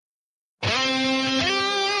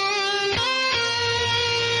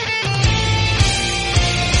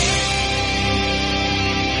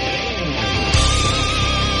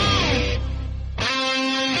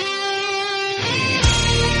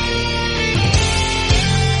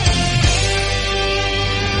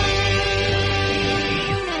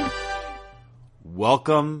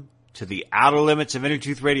Welcome to the Outer Limits of Inner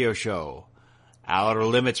Truth Radio Show,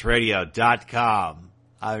 OuterLimitsRadio.com.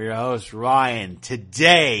 I'm your host, Ryan.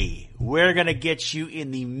 Today, we're going to get you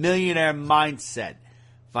in the millionaire mindset,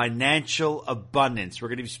 financial abundance. We're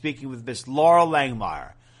going to be speaking with Miss Loral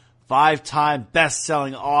Langemeier, 5-time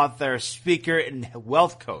best-selling author, speaker, and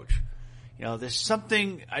wealth coach. You know, there's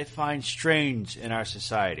something I find strange in our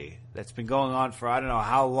society that's been going on for I don't know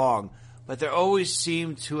how long, but there always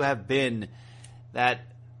seemed to have been that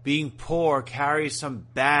being poor carries some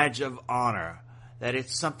badge of honor, that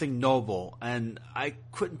it's something noble, and I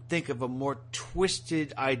couldn't think of a more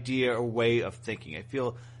twisted idea or way of thinking. I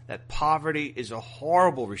feel that poverty is a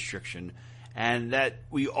horrible restriction, and that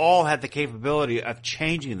we all have the capability of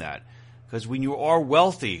changing that, because when you are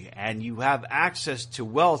wealthy and you have access to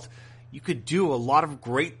wealth, you could do a lot of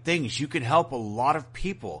great things. You can help a lot of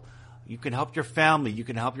people. You can help your family. You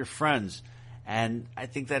can help your friends. And I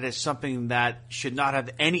think that is something that should not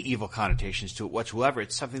have any evil connotations to it whatsoever.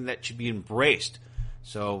 It's something that should be embraced.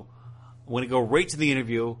 So I'm going to go right to the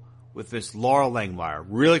interview with Miss Loral Langemeier.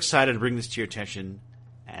 Real excited to bring this to your attention,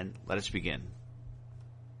 and let us begin.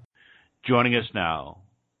 Joining us now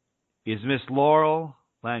is Miss Loral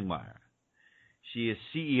Langemeier. She is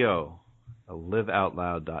CEO of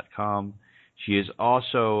LiveOutLoud.com. She is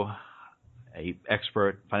also an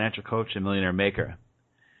expert financial coach and millionaire maker.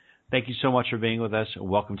 Thank you so much for being with us, and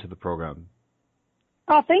welcome to the program.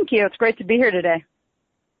 Oh, thank you. It's great to be here today.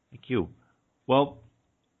 Thank you. Well,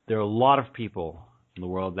 there are a lot of people in the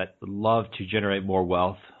world that would love to generate more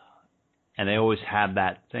wealth, and they always have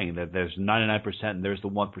that thing that there's 99% and there's the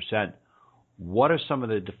 1%. What are some of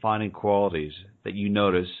the defining qualities that you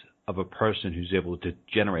notice of a person who's able to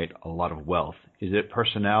generate a lot of wealth? Is it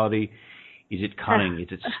personality? Is it cunning? Is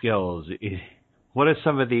it skills? What are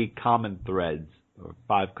some of the common threads or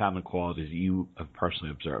 5 common qualities that you have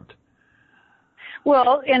personally observed?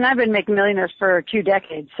 Well, and I've been making millionaires for 2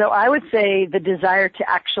 decades, so I would say the desire to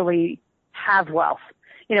actually have wealth.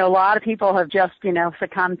 You know, a lot of people have just,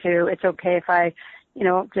 succumbed to, it's okay if I,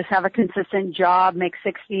 just have a consistent job, make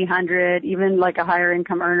 60, 100, even like a higher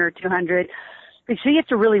income earner, 200. But so you have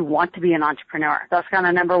to really want to be an entrepreneur. That's kind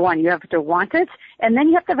of number one. You have to want it, and then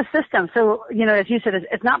you have to have a system. So, as you said,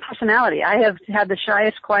 it's not personality. I have had the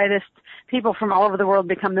shyest, quietest people from all over the world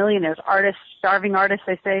become millionaires, artists, starving artists,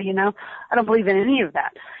 they say, I don't believe in any of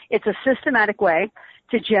that. It's a systematic way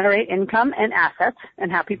to generate income and assets and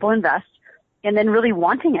have people invest, and then really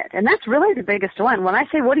wanting it. And that's really the biggest one. When I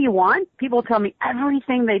say, what do you want? People tell me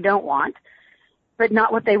everything they don't want, but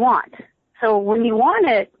not what they want. So when you want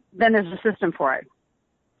it, then there's a system for it.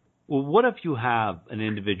 Well, what if you have an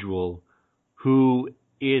individual who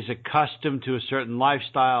is accustomed to a certain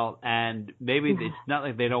lifestyle, and maybe it's not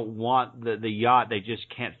like they don't want the yacht, they just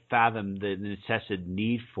can't fathom the necessary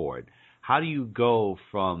need for it? How do you go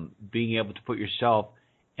from being able to put yourself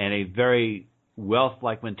in a very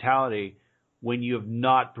wealth-like mentality when you have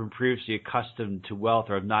not been previously accustomed to wealth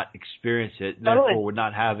or have not experienced it, and therefore would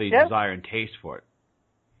not have a desire and taste for it?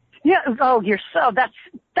 Yeah. Oh,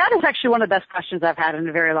 that is actually one of the best questions I've had in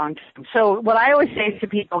a very long time. So what I always say to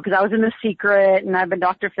people, because I was in The Secret and I've been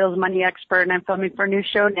Dr. Phil's money expert and I'm filming for a new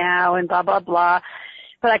show now and blah, blah, blah.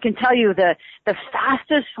 But I can tell you the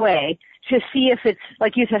fastest way to see if it's,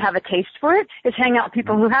 like you said, have a taste for it is hang out with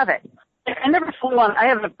people who have it. I never flew on, I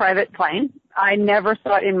have a private plane. I never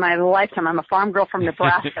thought in my lifetime, I'm a farm girl from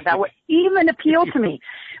Nebraska, that would even appeal to me.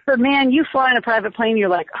 But man, you fly in a private plane, you're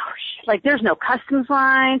like, oh shit, like there's no customs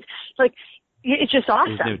lines. It's like, it's just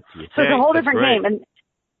awesome. So it's a whole different game.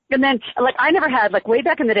 And then, like, I never had, like, way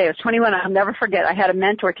back in the day, I was 21, I'll never forget, I had a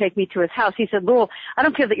mentor take me to his house. He said, Lowell, I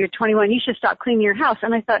don't care that you're 21, you should stop cleaning your house.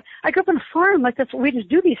 And I thought, I grew up on a farm, like, we just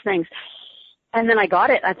do these things. And then I got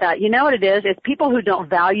it. I thought, you know what it is? It's people who don't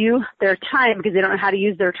value their time because they don't know how to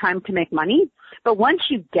use their time to make money. But once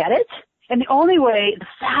you get it, and the only way, the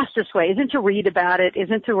fastest way, isn't to read about it,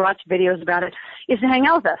 isn't to watch videos about it, is to hang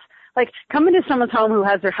out with us. Like, come into someone's home who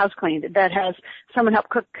has their house cleaned, that has someone help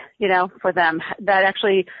cook, for them, that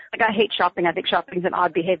actually, like, I hate shopping. I think shopping's an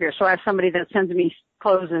odd behavior. So I have somebody that sends me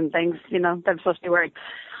clothes and things, that I'm supposed to be wearing.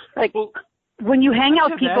 Like, when you hang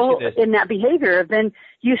out with people in that behavior, then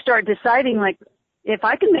you start deciding, like, if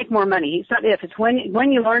I can make more money, it's not if, it's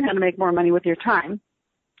when you learn how to make more money with your time,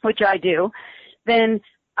 which I do, then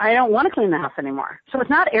I don't want to clean the house anymore. So it's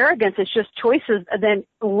not arrogance, it's just choices. And then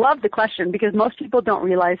love the question, because most people don't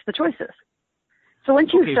realize the choices. So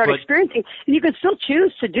once you start experiencing, and you can still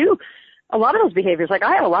choose to do a lot of those behaviors. Like,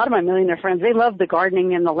 I have a lot of my millionaire friends, they love the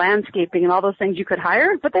gardening and the landscaping and all those things you could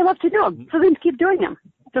hire, but they love to do them. So then keep doing them.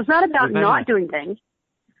 So it's not about not doing things.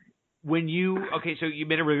 So you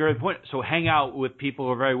made a really good point. So hang out with people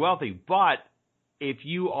who are very wealthy, but if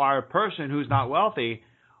you are a person who's not wealthy,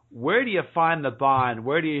 where do you find the bond?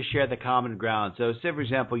 Where do you share the common ground? So say, for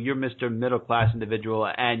example, you're Mr. Middle-class individual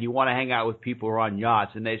and you want to hang out with people who are on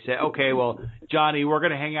yachts, and they say, okay, well, Johnny, we're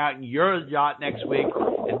going to hang out in your yacht next week,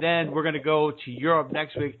 and then we're going to go to Europe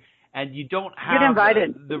next week, and you don't have... Get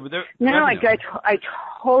invited. No, I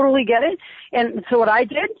totally get it. And so what I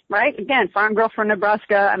did, right, again, farm girl from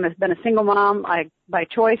Nebraska, I've been a single mom by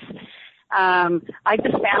choice. I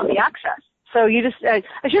just found the access. So you just, I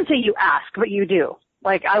shouldn't say you ask, but you do.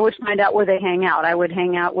 Like, I would find out where they hang out. I would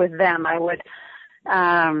hang out with them. I would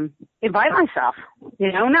invite myself,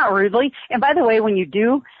 not rudely. And by the way, when you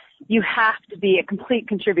do, you have to be a complete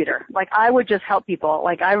contributor. Like, I would just help people.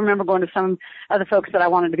 Like, I remember going to some of the folks that I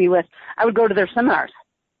wanted to be with. I would go to their seminars,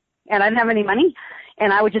 and I didn't have any money.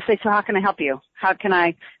 And I would just say, so how can I help you? How can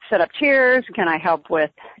I set up chairs? Can I help with,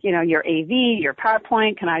 your AV, your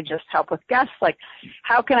PowerPoint? Can I just help with guests? Like,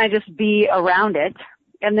 how can I just be around it?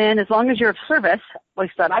 And then as long as you're of service, at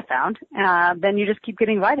least that I found, then you just keep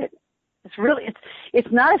getting invited.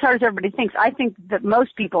 It's not as hard as everybody thinks. I think that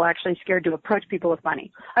most people are actually scared to approach people with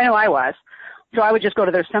money. I know I was. So I would just go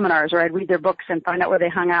to their seminars, or I'd read their books and find out where they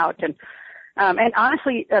hung out. And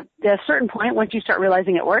honestly, at a certain point, once you start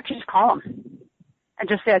realizing it works, you just call them and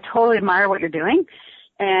just say, I totally admire what you're doing.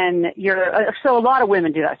 And so a lot of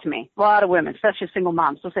women do that to me. A lot of women, especially single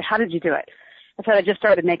moms. They'll say, how did you do it? I said, I just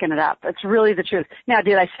started making it up. It's really the truth. Now,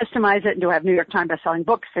 did I systemize it and do I have New York Times best-selling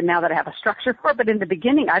books and now that I have a structure for it? But in the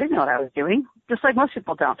beginning, I didn't know what I was doing, just like most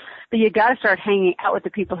people don't. But you got to start hanging out with the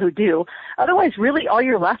people who do. Otherwise, really, all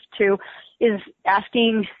you're left to is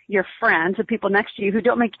asking your friends, the people next to you who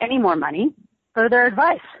don't make any more money, for their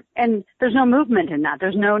advice. And there's no movement in that.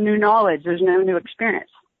 There's no new knowledge. There's no new experience.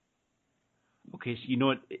 Okay, so you know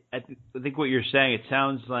what? I think what you're saying, it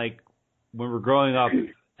sounds like when we're growing up,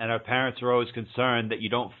 and our parents are always concerned that you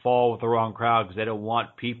don't fall with the wrong crowd because they don't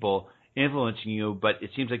want people influencing you. But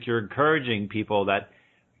it seems like you're encouraging people that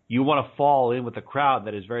you want to fall in with a crowd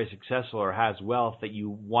that is very successful or has wealth that you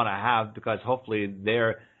want to have, because hopefully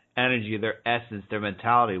their energy, their essence, their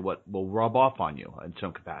mentality will rub off on you in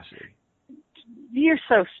some capacity. You're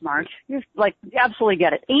so smart. You're absolutely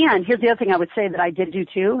get it. And here's the other thing I would say that I did do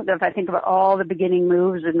too, that if I think about all the beginning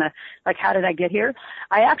moves and how did I get here?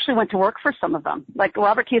 I actually went to work for some of them. Like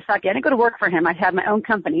Robert Kiyosaki, I didn't go to work for him. I had my own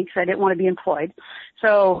company because I didn't want to be employed.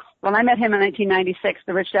 So when I met him in 1996,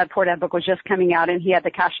 the Rich Dad Poor Dad book was just coming out and he had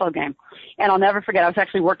the cash flow game. And I'll never forget, I was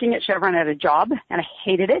actually working at Chevron at a job and I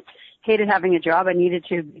hated it. Hated having a job. I needed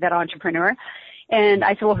to be that entrepreneur. And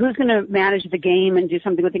I said, well, who's going to manage the game and do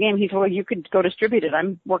something with the game? He said, well, you could go distribute it.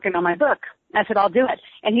 I'm working on my book. I said, I'll do it.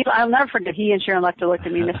 And I'll never forget, he and Sharon Lechter looked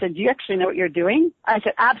at me and they said, do you actually know what you're doing? I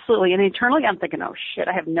said, absolutely. And internally, I'm thinking, oh, shit,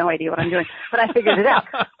 I have no idea what I'm doing. But I figured it out.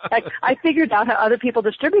 I figured out how other people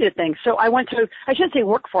distributed things. So I shouldn't say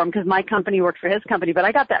work for him because my company worked for his company, but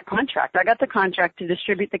I got that contract. I got the contract to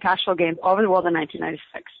distribute the cash flow games all over the world in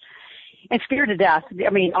 1996. And scared to death.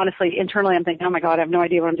 I mean, honestly, internally, I'm thinking, oh my God, I have no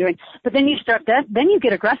idea what I'm doing. But then you start that, then you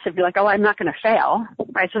get aggressive. You're like, oh, I'm not going to fail,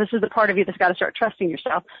 right? So this is the part of you that's got to start trusting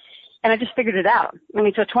yourself. And I just figured it out. I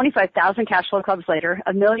mean, so 25,000 cash flow clubs later,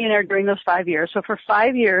 a millionaire during those 5 years. So for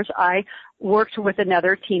 5 years, I worked with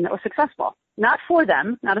another team that was successful. Not for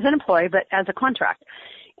them, not as an employee, but as a contract.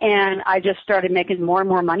 And I just started making more and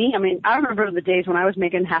more money. I mean, I remember the days when I was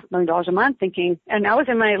making $500,000 a month thinking, and I was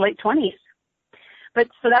in my late 20s. But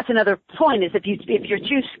so that's another point is if you're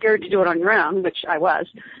too scared to do it on your own, which I was,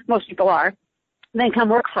 most people are, then come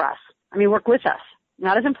work for us. I mean, work with us,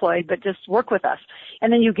 not as employed, but just work with us.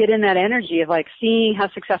 And then you get in that energy of like seeing how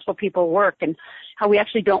successful people work and how we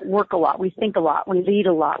actually don't work a lot. We think a lot. We lead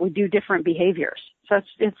a lot. We do different behaviors. So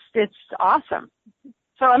it's awesome.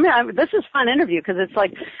 So I mean, this is a fun interview because it's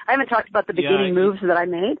like I haven't talked about the beginning moves that I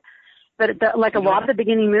made, but a lot of the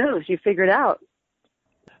beginning moves you figured out.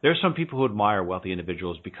 There are some people who admire wealthy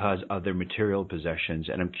individuals because of their material possessions,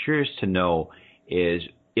 and I'm curious to know is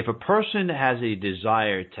if a person has a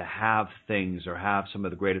desire to have things or have some of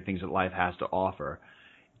the greater things that life has to offer,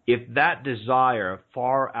 if that desire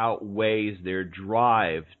far outweighs their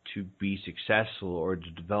drive to be successful or to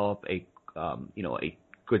develop a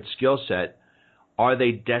good skill set, are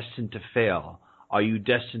they destined to fail? Are you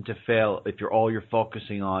destined to fail if all you're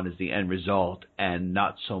focusing on is the end result and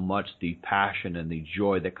not so much the passion and the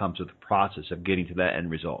joy that comes with the process of getting to that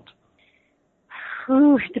end result?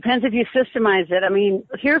 Depends if you systemize it. I mean,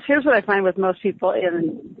 here's what I find with most people,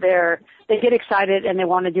 and they get excited and they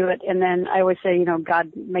want to do it, and then I always say,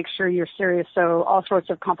 God, make sure you're serious. So all sorts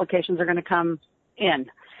of complications are going to come in.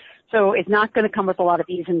 So it's not going to come with a lot of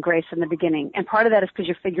ease and grace in the beginning, and part of that is because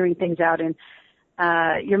you're figuring things out and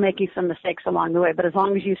you're making some mistakes along the way, but as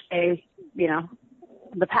long as you stay,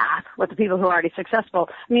 the path with the people who are already successful.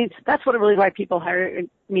 I mean, that's what really why people hire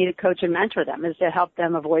me to coach and mentor them, is to help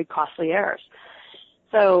them avoid costly errors.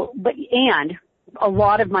 So, and a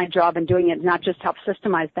lot of my job in doing it is not just help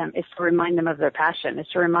systemize them, is to remind them of their passion, is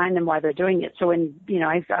to remind them why they're doing it. So when,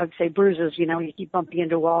 I would say bruises, you keep bumping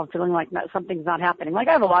into a wall and feeling like something's not happening. Like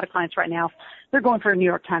I have a lot of clients right now, they're going for New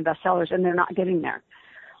York Times bestsellers and they're not getting there.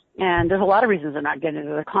 And there's a lot of reasons they're not getting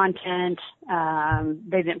into the content.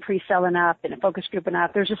 They didn't pre-sell enough, they didn't focus group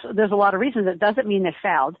enough. There's a lot of reasons. It doesn't mean they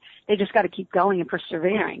failed. They just got to keep going and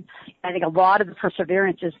persevering. I think a lot of the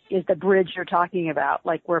perseverance is the bridge you're talking about,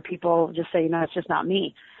 like where people just say, it's just not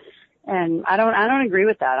me. And I don't agree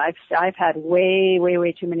with that. I've had way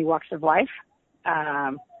too many walks of life,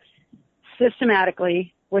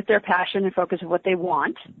 systematically with their passion and focus of what they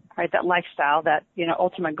want, right? That lifestyle, that,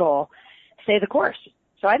 ultimate goal, stay the course.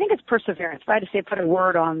 So I think it's perseverance. If I had to say put a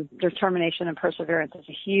word on determination and perseverance, it's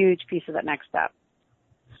a huge piece of that next step.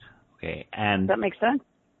 Okay. And does that make sense?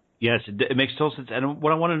 Yes, it makes total sense. And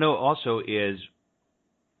what I want to know also is,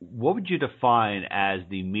 what would you define as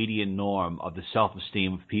the median norm of the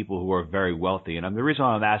self-esteem of people who are very wealthy? And the reason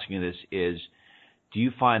why I'm asking this is, do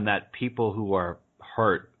you find that people who are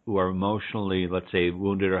hurt, who are emotionally, let's say,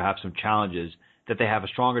 wounded or have some challenges, that they have a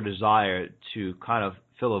stronger desire to kind of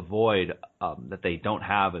fill a void that they don't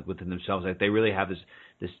have within themselves, like they really have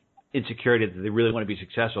this insecurity that they really want to be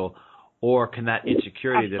successful, or can that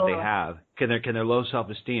insecurity Absolutely. that they have, can their low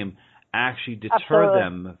self-esteem actually deter Absolutely.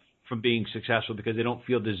 them from being successful because they don't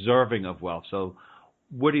feel deserving of wealth? So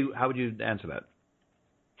how would you answer that?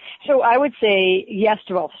 So I would say yes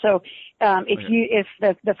to both. So if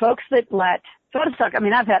the folks that so to suck,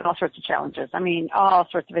 I've had all sorts of challenges. All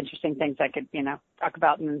sorts of interesting things I could, talk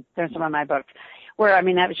about, and there's some of my books where,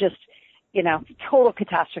 that was just, total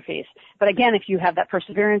catastrophes. But again, if you have that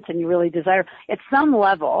perseverance and you really desire, at some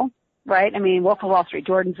level, right? Wolf of Wall Street,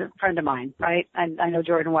 Jordan's a friend of mine, right? I know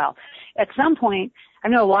Jordan well. At some point, I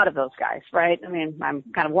know a lot of those guys, right? I'm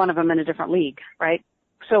kind of one of them in a different league, right?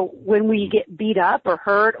 So when we get beat up or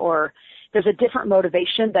hurt, or there's a different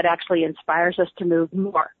motivation that actually inspires us to move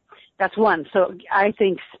more. That's one. So I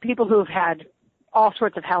think people who have had all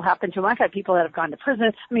sorts of hell happen to them. I've had people that have gone to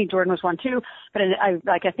prison. Jordan was one too, but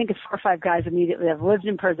I think it's 4 or 5 guys immediately have lived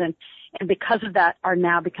in prison, and because of that are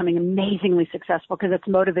now becoming amazingly successful because it's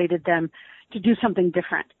motivated them to do something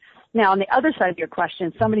different. Now, on the other side of your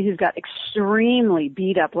question, somebody who's got extremely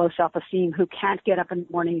beat up, low self-esteem, who can't get up in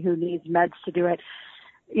the morning, who needs meds to do it,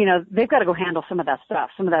 they've got to go handle some of that stuff.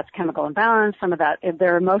 Some of that's chemical imbalance. Some of that, if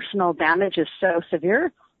their emotional damage is so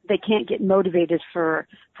severe, they can't get motivated for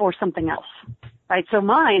something else, right? So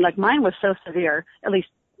mine was so severe, at least,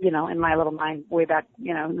 in my little mind way back,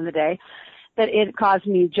 in the day, that it caused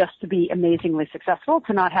me just to be amazingly successful,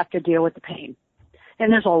 to not have to deal with the pain.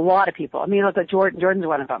 And there's a lot of people. Look at Jordan's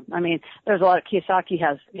one of them. There's a lot of, Kiyosaki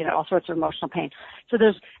has, all sorts of emotional pain. So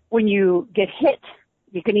when you get hit,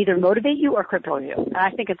 you can either motivate you or cripple you. And I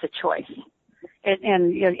think it's a choice.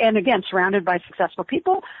 And again, surrounded by successful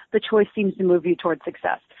people, the choice seems to move you towards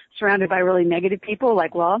success. Surrounded by really negative people,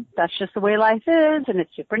 like, well, that's just the way life is, and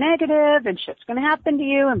it's super negative, and shit's going to happen to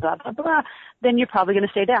you, and blah, blah, blah, then you're probably going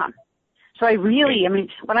to stay down. So I really,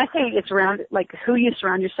 when I say it's around, like, who you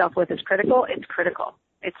surround yourself with is critical, it's critical.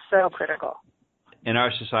 It's so critical. In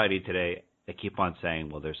our society today, they keep on saying,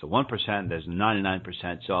 well, there's the 1%, there's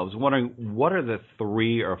 99%. So I was wondering, what are the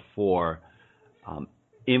 3 or 4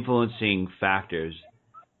 influencing factors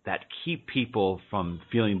that keep people from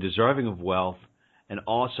feeling deserving of wealth and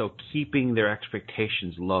also keeping their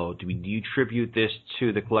expectations low? Do you attribute this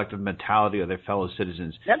to the collective mentality of their fellow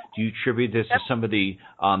citizens? Yep. Do you attribute this to some of the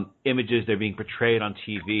images that are being portrayed on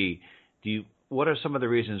TV? What are some of the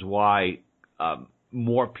reasons why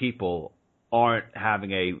more people aren't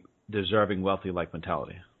having a deserving, wealthy-like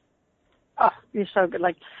mentality? Oh, you're so good.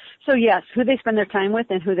 So yes, who they spend their time with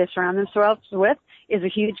and who they surround themselves with is a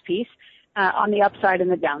huge piece on the upside and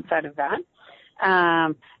the downside of that.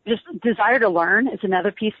 Just desire to learn is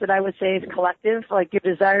another piece that I would say is collective, like your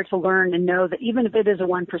desire to learn and know that even if it is a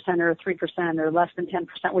 1% or a 3% or less than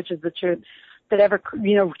 10%, which is the truth, that ever,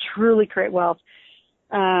 truly create wealth,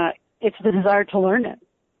 it's the desire to learn it.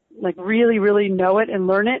 Like really, really know it and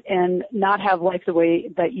learn it and not have life the way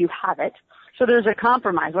that you have it. So there's a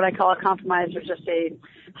compromise. What I call a compromise or just a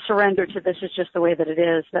surrender to this is just the way that it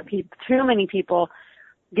is, that too many people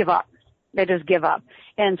give up. They just give up.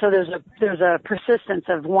 And so there's a persistence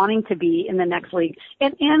of wanting to be in the next league.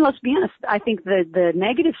 And let's be honest, I think the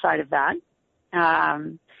negative side of that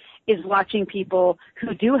is watching people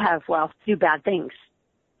who do have wealth do bad things.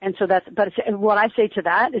 And so what I say to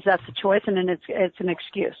that is that's a choice and it's an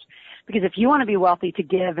excuse. Because if you want to be wealthy, to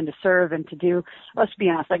give and to serve and to do, let's be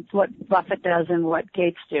honest, like what Buffett does and what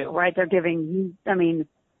Gates do, right? They're giving,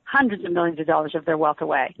 hundreds of millions of dollars of their wealth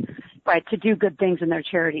away, right, to do good things in their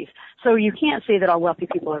charities. So you can't say that all wealthy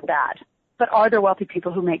people are bad. But are there wealthy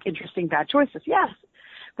people who make interesting bad choices? Yes.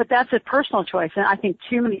 But that's a personal choice. And I think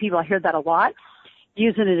too many people, I hear that a lot,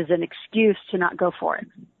 using it as an excuse to not go for it.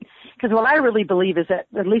 Because what I really believe is that,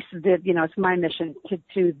 at least it's my mission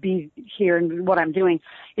to be here and what I'm doing,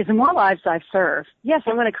 is the more lives I serve, yes,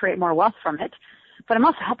 I'm going to create more wealth from it, but I'm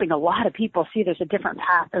also helping a lot of people see there's a different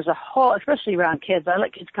path. There's a whole, especially around kids. I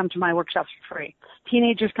let kids come to my workshops for free.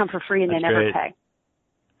 Teenagers come for free and That's they never great. pay.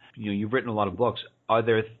 You've written a lot of books. Are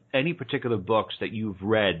there any particular books that you've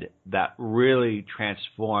read that really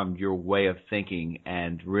transformed your way of thinking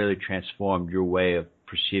and really transformed your way of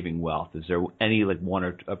perceiving wealth? Is there any, like, one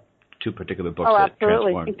or two particular books that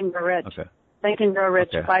absolutely. transformed? Think and Grow Rich. Okay. Think and Grow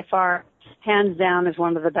Rich, by far, hands down, is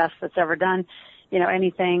one of the best that's ever done.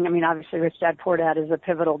 Anything, obviously Rich Dad Poor Dad is a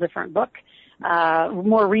pivotal different book.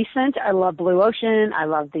 More recent, I love Blue Ocean. I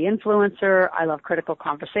love The Influencer. I love Critical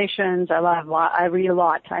Conversations. I read a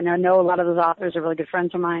lot. I know a lot of those authors are really good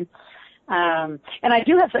friends of mine. And I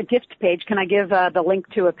do have a gift page. Can I give the link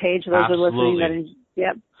to a page? Those Absolutely. are listening.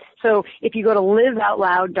 Yep. So if you go to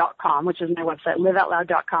liveoutloud.com, which is my website,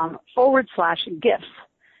 liveoutloud.com /gifts,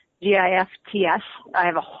 GIFTS, I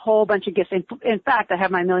have a whole bunch of gifts. In fact, I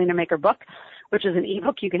have my Millionaire Maker book, which is an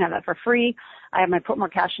ebook. You can have that for free. I have my Put More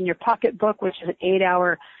Cash in Your Pocket book, which is an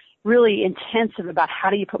 8-hour, really intensive about how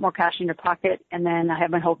do you put more cash in your pocket. And then I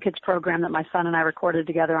have my whole kids program that my son and I recorded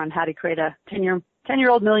together on how to create a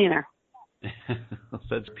 10-year-old millionaire. So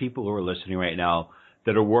that's people who are listening right now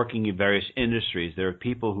that are working in various industries. There are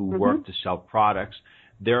people who work to sell products.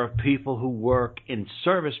 There are people who work in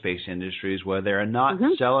service-based industries where they're not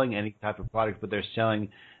selling any type of product, but they're selling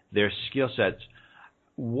their skill sets.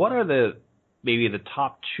 What are maybe the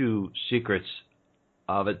top 2 secrets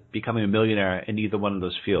of it becoming a millionaire in either one of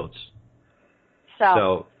those fields?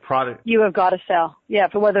 So product. You have got to sell. Yeah,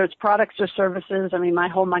 for whether it's products or services. My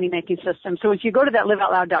whole money-making system. So if you go to that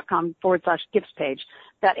liveoutloud.com /gifts page,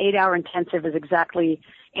 that 8-hour intensive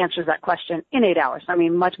answers that question in 8 hours.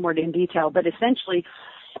 Much more in detail. But essentially,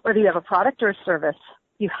 whether you have a product or a service,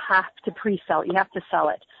 you have to pre-sell it. You have to sell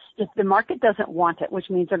it. If the market doesn't want it,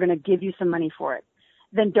 which means they're going to give you some money for it,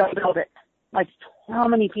 then don't build it. Like, how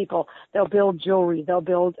many people, they'll build jewelry, they'll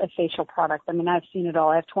build a facial product. I've seen it all.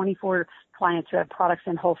 I have 24 clients who have products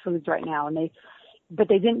in Whole Foods right now, but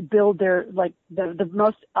they didn't build their, the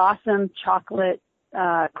most awesome chocolate,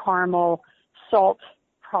 caramel, salt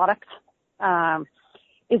product,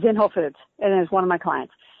 is in Whole Foods, and it's one of my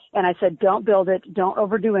clients. And I said, don't build it, don't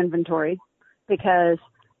overdo inventory, because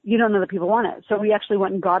you don't know that people want it. So we actually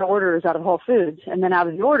went and got orders out of Whole Foods, and then out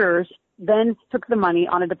of the orders, then took the money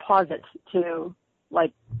on a deposit to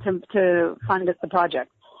fund the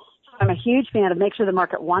project. So I'm a huge fan of make sure the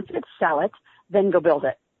market wants it, sell it, then go build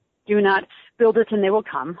it. Do not build it and they will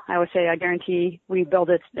come. I always say, I guarantee we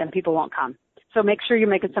build it and people won't come. So make sure you're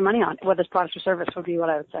making some money on it, whether it's product or service would be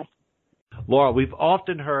what I would say. Laura, we've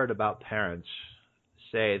often heard about parents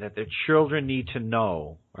say that their children need to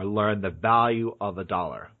know or learn the value of a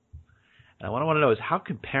dollar. And what I want to know is, how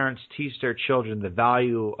can parents teach their children the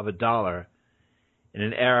value of a dollar in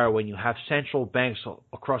an era when you have central banks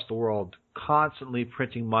across the world constantly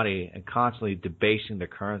printing money and constantly debasing the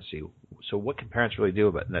currency? So what can parents really do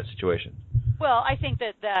about in that situation? Well, I think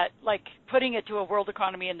that like putting it to a world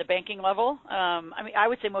economy in the banking level, I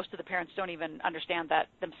would say most of the parents don't even understand that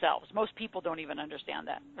themselves. Most people don't even understand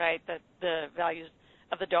that, right? The values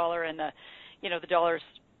of the dollar and the dollars.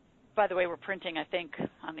 By the way, we're printing, I think,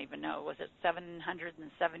 I don't even know, was it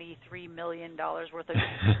 $773 million worth of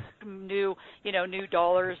new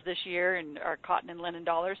dollars this year, and our cotton and linen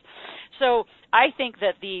dollars. So I think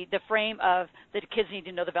that the frame of the kids need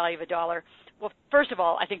to know the value of a dollar. Well, first of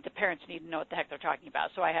all, I think the parents need to know what the heck they're talking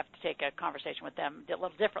about, so I have to take a conversation with them a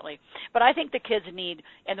little differently. But I think the kids need,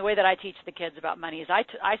 and the way that I teach the kids about money is I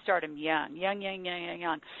start them young.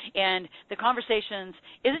 And the conversations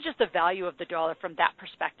isn't just the value of the dollar from that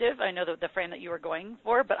perspective. I know the frame that you were going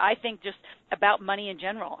for, but I think just about money in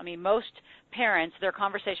general. Most parents, their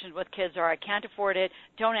conversations with kids are, I can't afford it,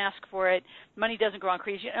 don't ask for it, money doesn't grow on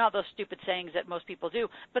trees, all those stupid sayings that most people do,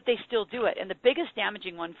 but they still do it. And the biggest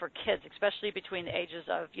damaging one for kids, especially between the ages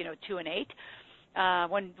of 2 and 8,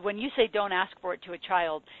 when you say don't ask for it to a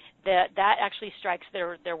child, that actually strikes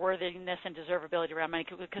their worthiness and deservability around money,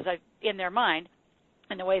 because in their mind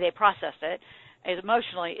and the way they process it,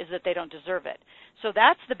 emotionally is that they don't deserve it. So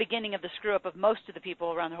that's the beginning of the screw up of most of the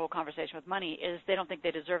people around the whole conversation with money, is they don't think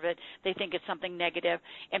they deserve it. They think it's something negative,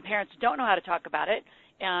 and parents don't know how to talk about it.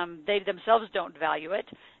 They themselves don't value it.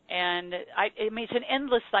 And it's an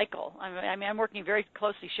endless cycle. I'm working very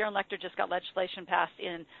closely. Sharon Lechter just got legislation passed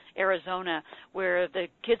in Arizona where the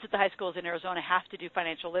kids at the high schools in Arizona have to do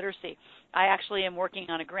financial literacy. I actually am working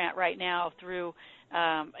on a grant right now through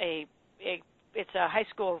it's a high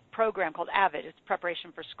school program called AVID. It's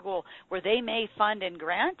preparation for school, where they may fund and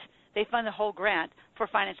grant. They fund the whole grant for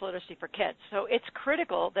financial literacy for kids. So it's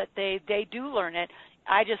critical that they do learn it.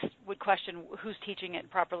 I just would question who's teaching it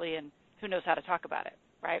properly and who knows how to talk about it.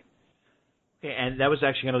 Right. Okay, and that was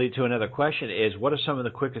actually going to lead to another question: is what are some of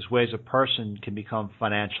the quickest ways a person can become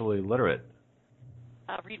financially literate?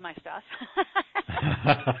 Read my stuff.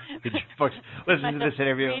 Folks, listen to this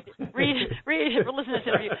interview. Listen to this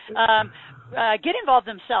interview. Get involved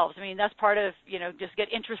themselves. I mean, that's part of, just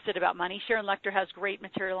get interested about money. Sharon Lechter has great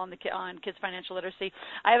material on kids' financial literacy.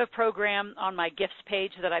 I have a program on my gifts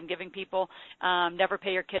page that I'm giving people, Never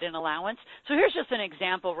Pay Your Kid an Allowance. So here's just an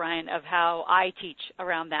example, Ryan, of how I teach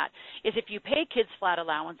around that. Is if you pay kids flat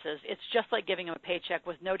allowances, it's just like giving them a paycheck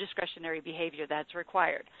with no discretionary behavior that's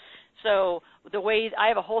required. So the way I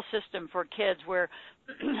have a whole system for kids where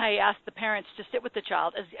I ask the parents to sit with the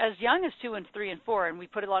child as young as 2 and 3 and 4, and we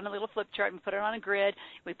put it on a little flip chart and we put it on a grid.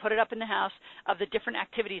 We put it up in the house of the different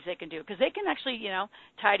activities they can do, because they can actually,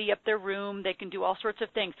 tidy up their room. They can do all sorts of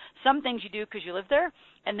things. Some things you do because you live there,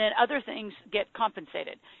 and then other things get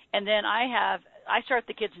compensated. And then I start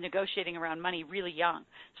the kids negotiating around money really young.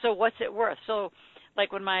 So what's it worth? So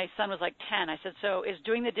like when my son was like 10, I said, so is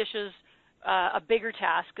doing the dishes a bigger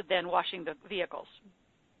task than washing the vehicles,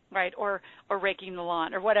 right, or raking the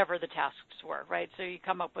lawn, or whatever the tasks were, right? So you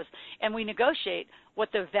come up with, and we negotiate what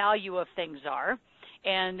the value of things are,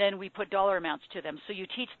 and then we put dollar amounts to them. So you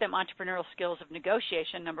teach them entrepreneurial skills of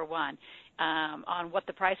negotiation, number one, on what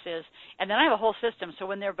the price is, and then I have a whole system. So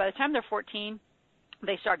by the time they're 14,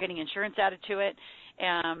 they start getting insurance added to it.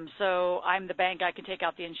 So I'm the bank. I can take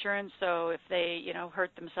out the insurance. So if they, hurt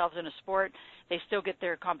themselves in a sport, they still get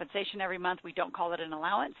their compensation every month. We don't call it an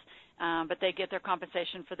allowance, but they get their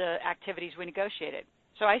compensation for the activities we negotiated.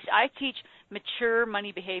 So I teach mature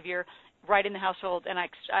money behavior right in the household, and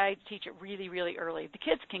I teach it really, really early. The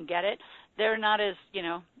kids can get it. They're not as,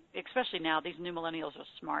 especially now, these new millennials are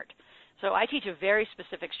smart. So I teach a very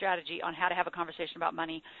specific strategy on how to have a conversation about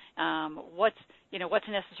money. What's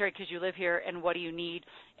necessary because you live here, and what do you need?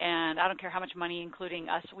 And I don't care how much money, including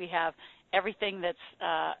us, we have everything that's,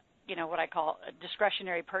 what I call a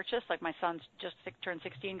discretionary purchase. Like my son's just turned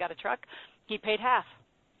 16, got a truck. He paid half.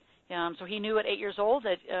 So he knew at 8 years old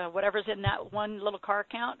that whatever's in that one little car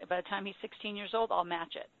account, by the time he's 16 years old, I'll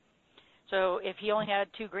match it. So if he only had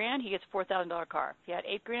 $2,000, he gets a $4,000 car. If he had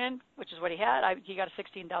 $8,000, which is what he had, he got a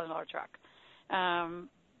 $16,000 truck.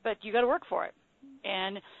 But you got to work for it.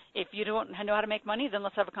 And if you don't know how to make money, then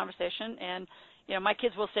let's have a conversation. And my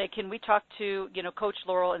kids will say, "Can we talk to Coach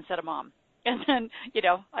Loral instead of Mom?" And then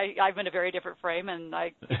I'm in a very different frame, and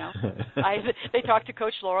they talk to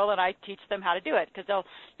Coach Loral, and I teach them how to do it, because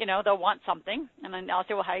they'll want something, and then I'll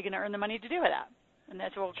say, "Well, how are you going to earn the money to do that?" And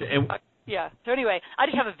that's what. Yeah. So anyway,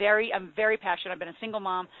 I'm very passionate. I've been a single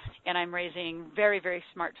mom, and I'm raising very, very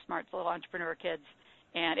smart little entrepreneur kids.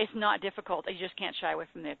 And it's not difficult. You just can't shy away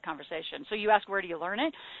from the conversation. So you ask, where do you learn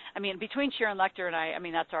it? I mean, between Sharon Lechter and I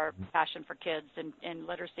mean, that's our passion for kids and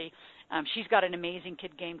literacy. She's got an amazing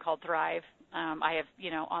kid game called Thrive. I have,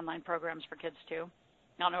 online programs for kids too.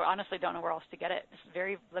 Honestly don't know where else to get it. It's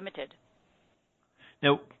very limited.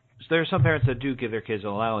 Now, so there are some parents that do give their kids an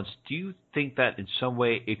allowance. Do you think that in some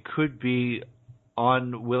way it could be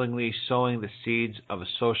unwillingly sowing the seeds of a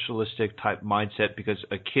socialistic type mindset, because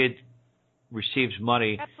a kid receives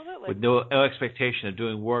money Absolutely. with no expectation of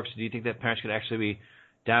doing work? So do you think that parents could actually be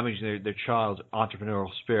damaging their child's entrepreneurial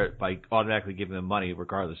spirit by automatically giving them money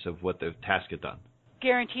regardless of what the task get done?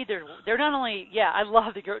 Guaranteed they're not only, I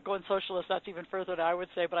love the going socialist. That's even further than I would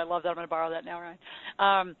say, but I love that. I'm going to borrow that now,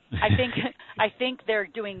 Ryan. I think they're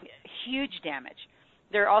doing huge damage.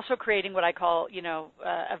 They're also creating what I call,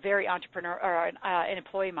 a very entrepreneur or an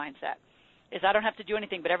employee mindset. Is I don't have to do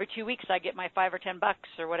anything, but every 2 weeks I get my $5 or $10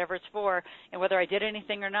 or whatever it's for, and whether I did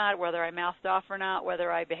anything or not, whether I mouthed off or not,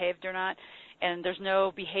 whether I behaved or not, and there's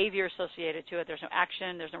no behavior associated to it. There's no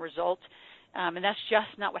action. There's no result, and that's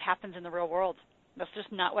just not what happens in the real world. That's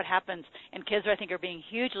just not what happens, and kids, I think, are being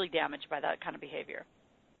hugely damaged by that kind of behavior.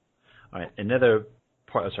 All right, another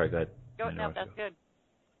part. Sorry, go ahead. No, that's good.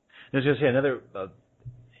 I was going to say another.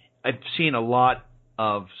 I've seen a lot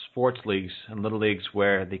of sports leagues and little leagues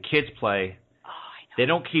where the kids play. Oh, I know. They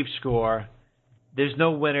don't keep score. there's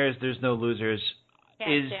no winners, there's no losers.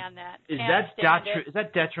 Can't stand that. Is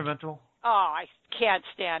that detrimental? Oh, I can't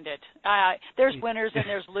stand it. There's winners and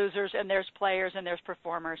there's losers and there's players and there's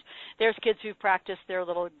performers. There's kids who practice their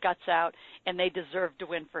little guts out and they deserve to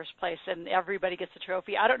win first place and everybody gets a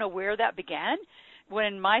trophy. I don't know where that began.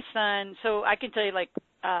 When my son, so I can tell you, like,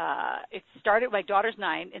 it started, my daughter's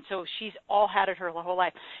 9, and so she's all had it her whole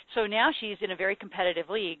life. So now she's in a very competitive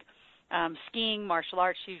league, skiing, martial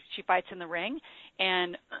arts. She fights in the ring,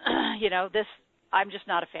 and, I'm just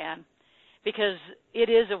not a fan. Because it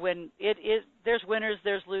is a win. There's winners,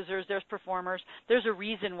 there's losers, there's performers. There's a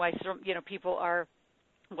reason why people are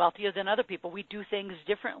wealthier than other people. We do things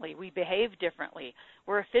differently. We behave differently.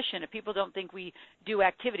 We're efficient. If people don't think we do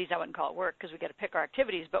activities, I wouldn't call it work because we got to pick our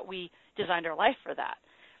activities, but we designed our life for that.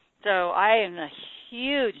 So I am a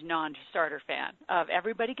huge non-starter fan of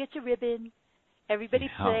everybody gets a ribbon, everybody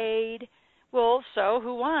played. Well, so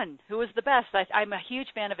who won? Who was the best? I'm a huge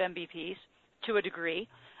fan of MVPs to a degree.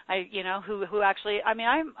 Who actually,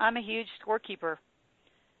 I'm a huge scorekeeper.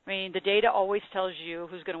 I mean, the data always tells you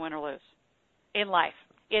who's going to win or lose in life,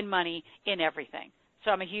 in money, in everything.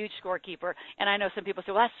 So I'm a huge scorekeeper. And I know some people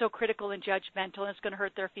say, well, that's so critical and judgmental and it's going to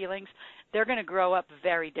hurt their feelings. They're going to grow up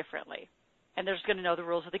very differently. And they're just going to know the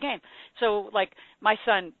rules of the game. So, like, my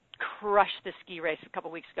son crushed the ski race a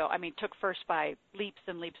couple weeks ago. I mean, took first by leaps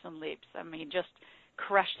and leaps and leaps. I mean, just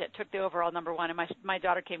crushed it, took the overall number 1, and my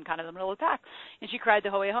daughter came kind of in the middle of the pack, and she cried the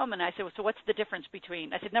whole way home, and I said, well, so what's the difference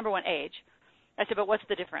between, I said, number 1, age. I said, but what's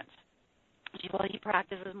the difference? She said, well, he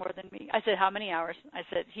practices more than me. I said, how many hours? I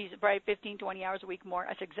said, he's probably 15, 20 hours a week more.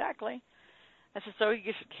 I said, exactly. I said, so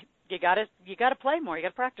you got to play more, you got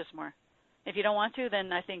to practice more. If you don't want to,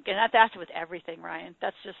 then I think, and that's with everything, Ryan.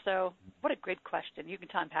 That's just so, what a good question. You can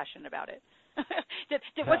tell I'm passionate about it.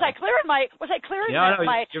 Was I clear in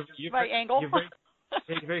my angle?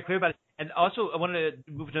 You're very clear about it. And also, I wanted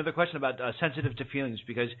to move to another question about sensitive to feelings,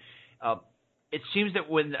 because it seems that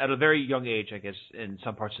when at a very young age, I guess, in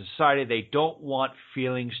some parts of society, they don't want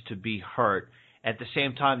feelings to be hurt. At the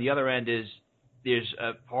same time, the other end is there's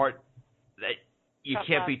a part that you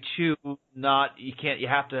can't be too you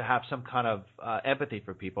have to have some kind of empathy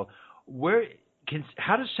for people.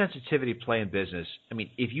 How does sensitivity play in business? I mean,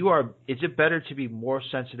 is it better to be more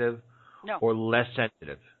sensitive or less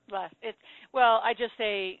sensitive? Less. I just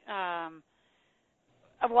say, I'll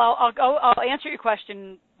answer your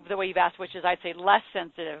question the way you've asked, which is I'd say less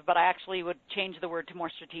sensitive, but I actually would change the word to more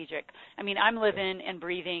strategic. I mean, I'm living and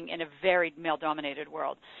breathing in a very male-dominated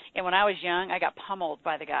world. And when I was young, I got pummeled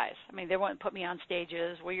by the guys. I mean, they wouldn't put me on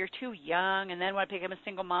stages where you're too young, and then when I became a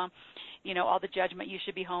single mom, all the judgment, you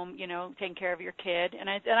should be home, taking care of your kid. And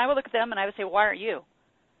I would look at them and I would say, why aren't you?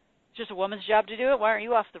 It's just a woman's job to do it. Why aren't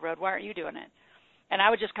you off the road? Why aren't you doing it? And I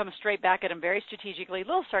would just come straight back at them very strategically, a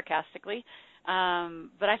little sarcastically,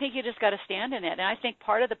 but I think you just got to stand in it. And I think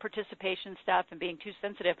part of the participation stuff and being too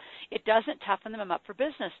sensitive, it doesn't toughen them up for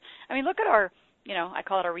business. I mean, look at our, I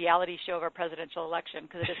call it a reality show of our presidential election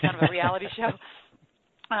because it is kind of a reality show.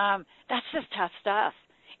 That's just tough stuff.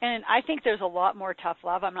 And I think there's a lot more tough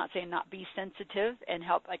love. I'm not saying not be sensitive and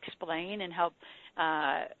help explain and help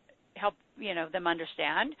them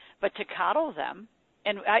understand, but to coddle them.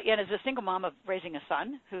 And as a single mom of raising a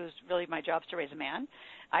son, who's really my job is to raise a man,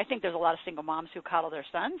 I think there's a lot of single moms who coddle their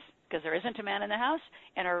sons because there isn't a man in the house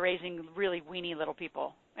and are raising really weenie little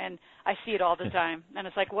people. And I see it all the time. And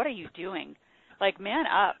it's like, what are you doing? Like, man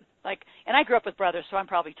up. And I grew up with brothers, so I'm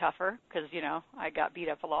probably tougher because, I got beat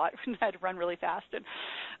up a lot and I had to run really fast. And,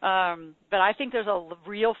 but I think there's a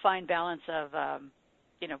real fine balance of,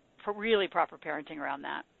 really proper parenting around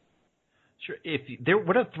that. Sure.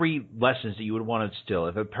 What are 3 lessons that you would want to instill?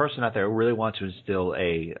 If a person out there really wants to instill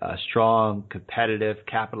a strong, competitive,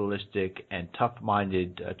 capitalistic, and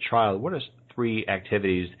tough-minded child, what are 3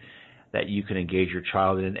 activities that you can engage your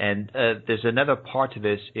child in? And there's another part to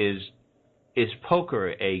this is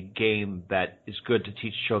poker a game that is good to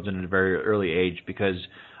teach children at a very early age because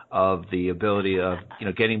of the ability of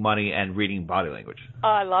getting money and reading body language? Oh,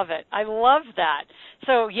 I love it. I love that.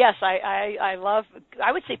 So yes, I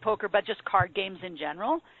would say poker, but just card games in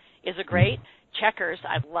general is a great. Checkers,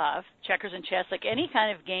 I love checkers and chess, like any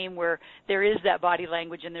kind of game where there is that body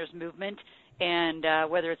language and there's movement,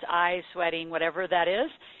 and whether it's eyes, sweating, whatever that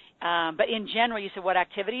is. But in general, you said what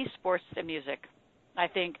activities? Sports and music. I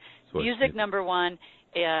think music, number 1.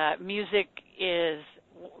 Music is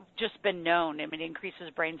just been known. I mean, it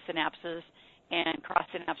increases brain synapses and cross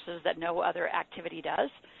synapses that no other activity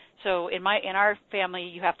does. So in our family,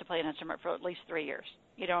 you have to play an instrument for at least 3 years.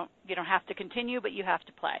 You don't have to continue, but you have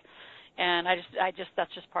to play. And I just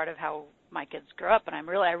that's just part of how my kids grow up, and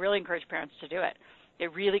I really encourage parents to do it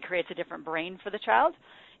It really creates a different brain for the child.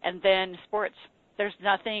 And then sports. There's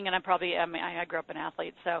nothing, and I grew up an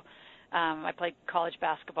athlete, so I played college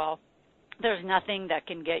basketball. There's nothing that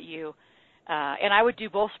can get you, and I would do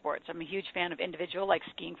both sports. I'm a huge fan of individual, like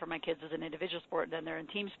skiing for my kids is an individual sport, and then they're in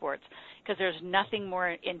team sports, because there's nothing more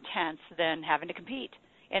intense than having to compete.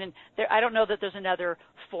 And I don't know that there's another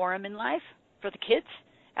forum in life for the kids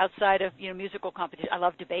outside of, musical competition. I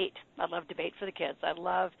love debate. I love debate for the kids. I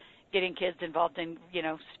love getting kids involved in,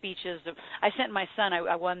 speeches. I sent my son,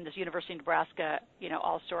 I won this University of Nebraska,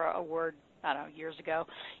 All-Star Award, I don't know, years ago.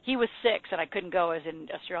 He was 6, and I couldn't go. I was in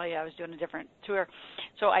Australia. I was doing a different tour.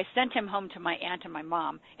 So I sent him home to my aunt and my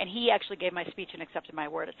mom, and he actually gave my speech and accepted my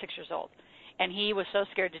award at 6 years old. And he was so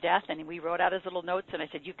scared to death, and we wrote out his little notes, and I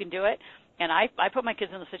said, you can do it. And I put my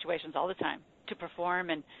kids in those situations all the time to perform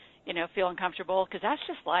and, feel uncomfortable, because that's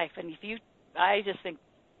just life. And I just think,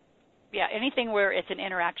 anything where it's an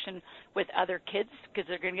interaction with other kids, because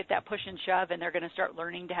they're going to get that push and shove, and they're going to start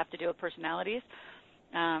learning to have to deal with personalities.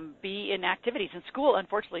 Be in activities. And school,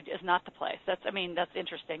 unfortunately, is not the place. That's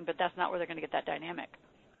interesting, but that's not where they're going to get that dynamic.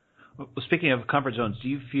 Well, speaking of comfort zones, do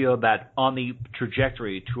you feel that on the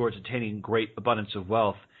trajectory towards attaining great abundance of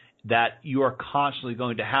wealth, that you are constantly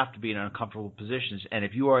going to have to be in uncomfortable positions? And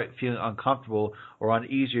if you are feeling uncomfortable or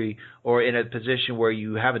uneasy or in a position where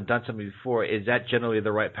you haven't done something before, is that generally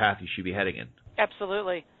the right path you should be heading in?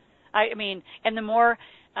 Absolutely. And the more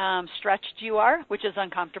stretched you are, which is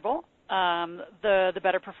uncomfortable, the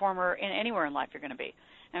better performer in anywhere in life you're going to be.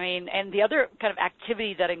 And the other kind of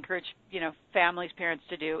activity that I encourage, families, parents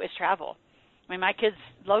to do is travel. My kids,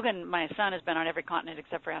 Logan, my son, has been on every continent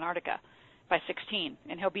except for Antarctica by 16,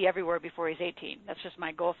 and he'll be everywhere before he's 18. That's just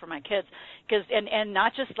my goal for my kids. And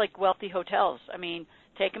not just like wealthy hotels.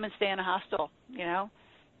 Take them and stay in a hostel,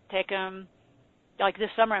 Take them, like this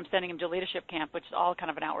summer I'm sending them to leadership camp, which is all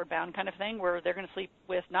kind of an outward bound kind of thing, where they're going to sleep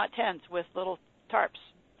with, not tents, with little tarps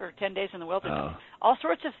for 10 days in the wilderness. All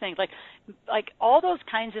sorts of things. Like all those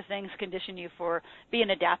kinds of things condition you for being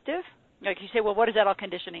adaptive. Like you say, well, what is that all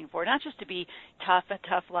conditioning for? Not just to be tough, a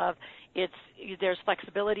tough love. There's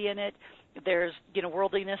flexibility in it. There's,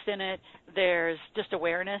 worldliness in it. There's just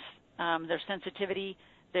awareness. There's sensitivity.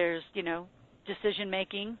 There's, decision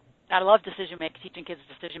making. I love decision making, teaching kids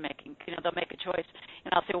decision making. They'll make a choice,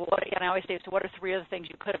 and I'll say, well, and I always say, so what are 3 other things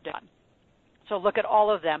you could have done? So look at all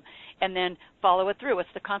of them, and then follow it through.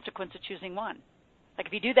 What's the consequence of choosing one? Like,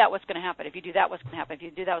 if you do that, what's going to happen? If you do that, what's going to happen? If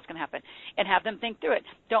you do that, what's going to happen? And have them think through it.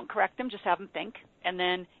 Don't correct them. Just have them think. And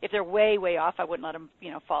then if they're way, way off, I wouldn't let them,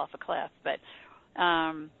 fall off a cliff. But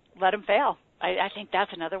let them fail. I think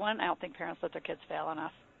that's another one. I don't think parents let their kids fail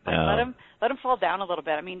enough. Like, let them fall down a little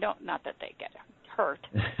bit. Not that they get hurt.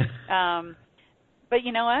 But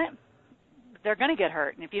you know what? They're going to get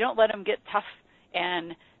hurt. And if you don't let them get tough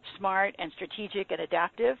and smart and strategic and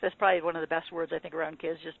adaptive, that's probably one of the best words I think around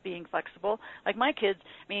kids, just being flexible. Like my kids,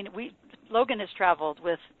 Logan has traveled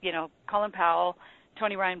with, Colin Powell,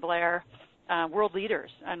 Tony Ryan Blair, world leaders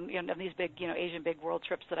on these big, Asian big world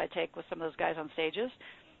trips that I take with some of those guys on stages.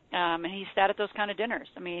 And he sat at those kind of dinners.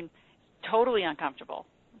 Totally uncomfortable.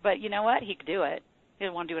 But you know what? He could do it. He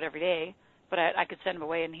didn't want to do it every day, but I could send him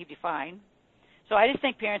away and he'd be fine. So I just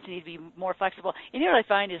think parents need to be more flexible. And what I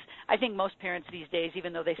find is I think most parents these days,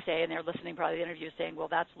 even though they say, and they're listening probably to the interview saying, well,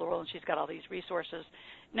 that's Loral and she's got all these resources.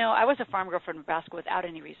 No, I was a farm girl from Nebraska without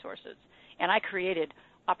any resources. And I created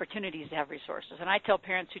opportunities to have resources. And I tell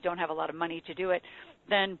parents who don't have a lot of money to do it,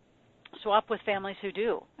 then swap with families who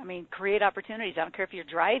do. Create opportunities. I don't care if you're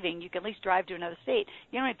driving, you can at least drive to another state.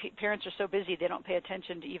 Parents are so busy they don't pay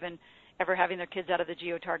attention to even ever having their kids out of the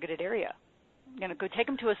geo-targeted area. Go take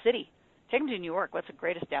them to a city. Take them to New York. What's the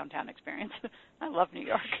greatest downtown experience? I love New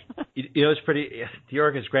York. It's pretty. New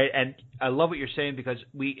York is great, and I love what you're saying because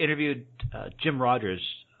we interviewed Jim Rogers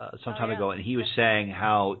some time ago, and he was saying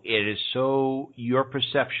how it is so your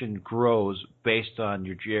perception grows based on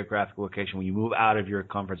your geographic location when you move out of your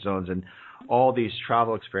comfort zones, and all these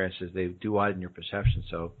travel experiences, they do widen your perception.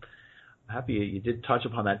 So I'm happy you did touch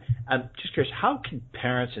upon that. I'm just curious, how can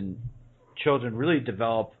parents and children really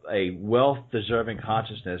develop a wealth-deserving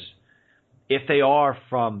consciousness if they are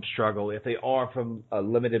from struggle, if they are from a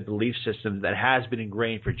limited belief system that has been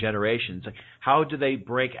ingrained for generations? Like, how do they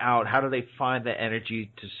break out? How do they find the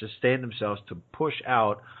energy to sustain themselves, to push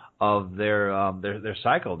out of their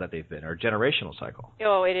cycle that they've been, or generational cycle?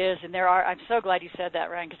 Oh, it is, and I'm so glad you said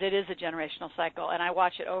that, Ryan, because it is a generational cycle, and I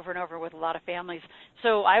watch it over and over with a lot of families.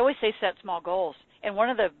 So I always say set small goals, and one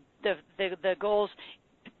of the goals,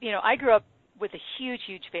 I grew up with a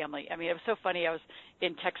huge family. I mean, it was so funny. I was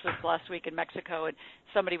in Texas last week in Mexico, and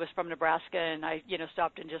somebody was from Nebraska, and I,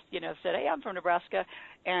 stopped and just, said, hey, I'm from Nebraska.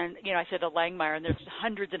 And, I said, a Langemeier, and there's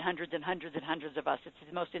hundreds and hundreds and hundreds and hundreds of us. It's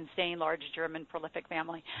the most insane, large, German, prolific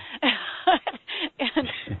family. And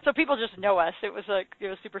so people just know us. It was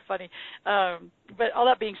super funny. But all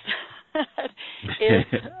that being said is,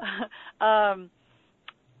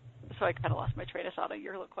 so I kind of lost my train of thought on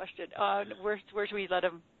your little question. Where should we let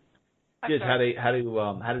them? Just how do you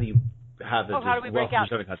have the how do we break out?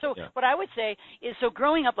 So what I would say is, so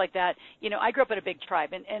growing up like that, I grew up in a big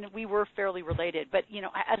tribe, and we were fairly related. But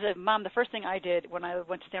as a mom, the first thing I did when I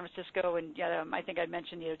went to San Francisco, and I think I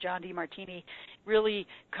mentioned, John DeMartini really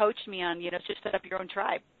coached me on, just set up your own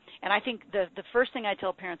tribe. And I think the first thing I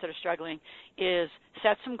tell parents that are struggling is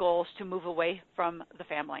set some goals to move away from the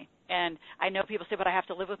family. And I know people say, but I have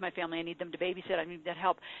to live with my family. I need them to babysit. I need that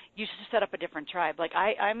help. You should set up a different tribe. Like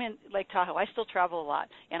I'm in Lake Tahoe. I still travel a lot.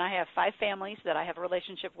 And I have 5 families that I have a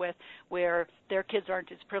relationship with where their kids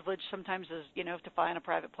aren't as privileged sometimes as, to fly on a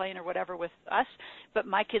private plane or whatever with us. But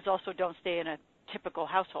my kids also don't stay in a typical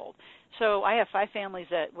household. So I have 5 families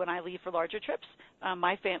that when I leave for larger trips,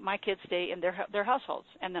 my kids stay in their households,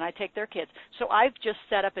 and then I take their kids. So I've just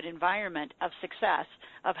set up an environment of success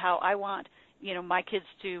of how I want my kids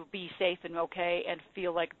to be safe and okay and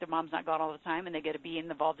feel like their mom's not gone all the time, and they get to be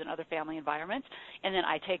involved in other family environments. And then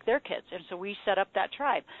I take their kids, and so we set up that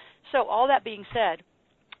tribe. So all that being said,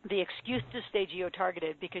 the excuse to stay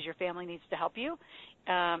geo-targeted because your family needs to help you,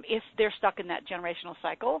 if they're stuck in that generational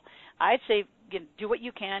cycle, I'd say do what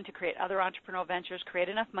you can to create other entrepreneurial ventures, create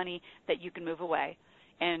enough money that you can move away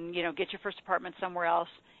and, get your first apartment somewhere else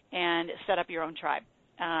and set up your own tribe.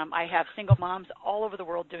 I have single moms all over the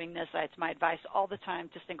world doing this. It's my advice all the time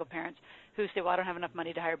to single parents who say, well, I don't have enough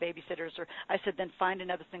money to hire babysitters. Or I said, then find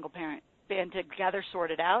another single parent and together sort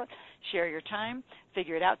it out, share your time,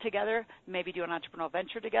 figure it out together, maybe do an entrepreneurial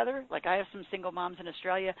venture together. Like I have some single moms in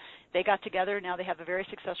Australia. They got together. Now they have a very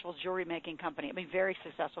successful jewelry making company. I mean, very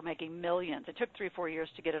successful, making millions. It took 3 or 4 years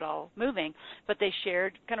to get it all moving, but they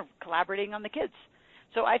shared kind of collaborating on the kids.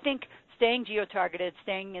 So I think staying geo-targeted,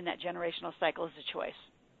 staying in that generational cycle is a choice.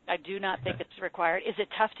 I do not think it's required. Is it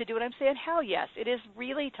tough to do what I'm saying? Hell yes. It is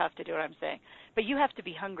really tough to do what I'm saying. But you have to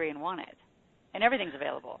be hungry and want it. And everything's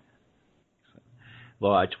available.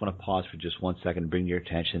 Well, I just want to pause for just 1 second and bring your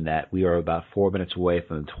attention that we are about 4 minutes away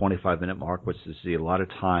from the 25-minute mark, which is a lot of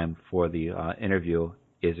time for the interview.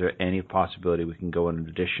 Is there any possibility we can go an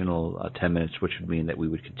additional 10 minutes, which would mean that we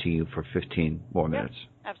would continue for 15 more minutes?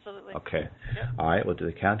 Absolutely. Okay. Yep. All right, we'll do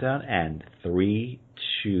the countdown. And 3,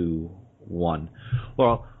 2, 1.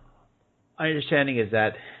 Well, my understanding is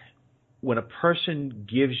that when a person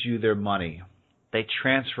gives you their money, they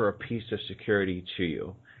transfer a piece of security to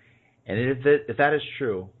you. And if that is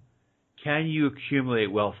true, can you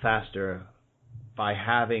accumulate wealth faster by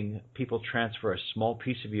having people transfer a small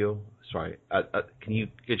piece of you? Can you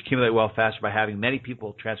accumulate wealth faster by having many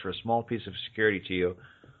people transfer a small piece of security to you,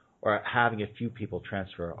 or having a few people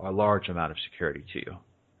transfer a large amount of security to you?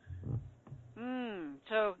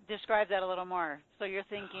 So describe that a little more. So you're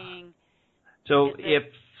thinking. So if,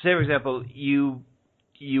 say, for example, you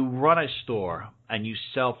run a store and you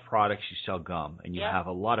sell products, you sell gum, and you have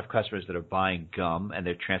a lot of customers that are buying gum, and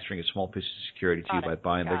they're transferring a small piece of security to you by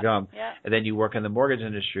buying their gum. Yeah. And then you work in the mortgage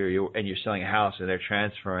industry, and you're selling a house, and they're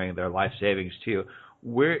transferring their life savings to you.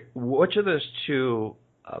 Which of those two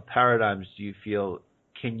paradigms do you feel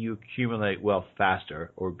can you accumulate wealth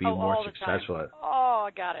faster or be more successful at? Oh,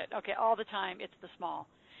 I got it. Okay, all the time it's the small.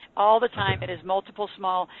 All the time it is multiple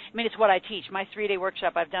small. I mean, it's what I teach. My 3-day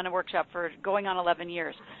workshop, I've done a workshop for going on 11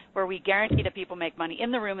 years where we guarantee that people make money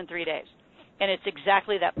in the room in 3 days. And it's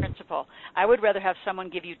exactly that principle. I would rather have someone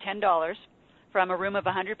give you $10 from a room of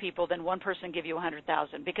 100 people than one person give you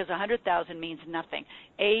 100,000, because 100,000 means nothing.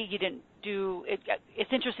 You didn't do it.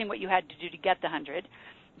 It's interesting what you had to do to get the 100.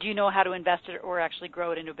 Do you know how to invest it or actually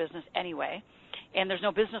grow it into a business anyway? And there's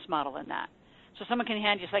no business model in that. So someone can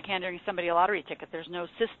hand you, it's like handing somebody a lottery ticket. There's no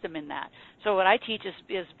system in that. So what I teach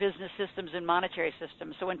is business systems and monetary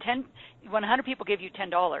systems. So when 100 people give you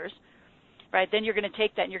 $10, right, then you're going to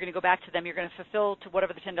take that and you're going to go back to them. You're going to fulfill to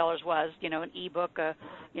whatever the $10 was, an ebook, a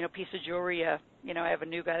piece of jewelry, I have a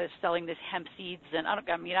new guy that's selling this hemp seeds, and I don't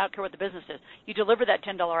care what the business is. You deliver that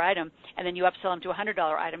 $10 item, and then you upsell them to a $100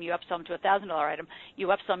 item, you upsell them to a $1,000 item, you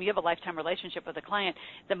upsell them, you have a lifetime relationship with the client.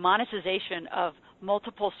 The monetization of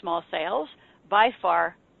multiple small sales, by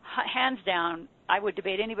far, hands down, I would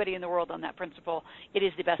debate anybody in the world on that principle. It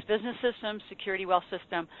is the best business system, security wealth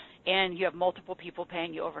system, and you have multiple people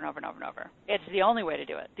paying you over and over and over and over. It's the only way to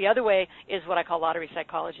do it. The other way is what I call lottery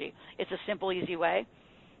psychology. It's a simple, easy way.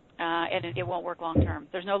 and it won't work long term.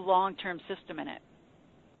 There's no long-term system in it.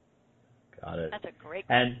 Got it. That's a great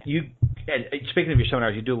question. And speaking of your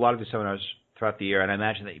seminars, you do a lot of these seminars throughout the year, and I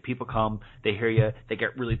imagine that people come, they hear you, they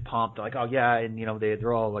get really pumped, they're like, oh yeah, and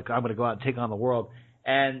they're all like, I'm going to go out and take on the world.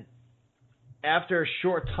 And after a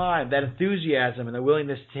short time, that enthusiasm and the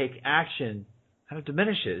willingness to take action kind of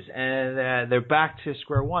diminishes, and they're back to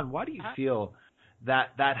square one. Why do you feel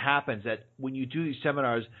that happens, that when you do these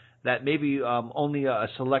seminars, that maybe only a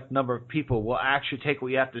select number of people will actually take what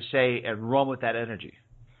you have to say and run with that energy?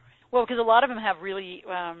 Well, because a lot of them have really,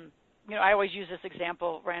 I always use this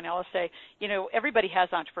example, Ryan. I'll say, everybody has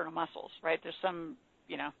entrepreneurial muscles, right? There's some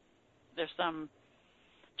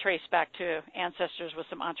trace back to ancestors with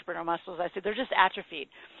some entrepreneurial muscles. I said they're just atrophied.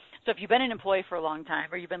 So if you've been an employee for a long time,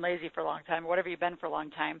 or you've been lazy for a long time, or whatever you've been for a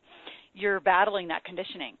long time, you're battling that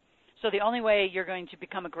conditioning. So the only way you're going to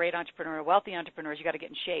become a great entrepreneur, a wealthy entrepreneur, is you got to get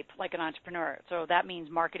in shape like an entrepreneur. So that means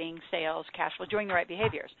marketing, sales, cash flow, doing the right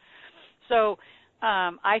behaviors. So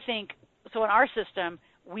I think, so in our system,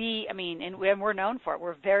 and we're known for it.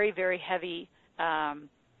 We're very, very heavy,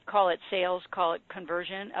 call it sales, call it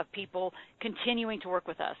conversion of people continuing to work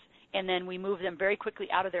with us. And then we move them very quickly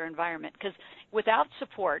out of their environment. Because without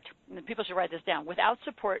support, and people should write this down, without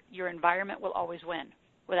support, your environment will always win.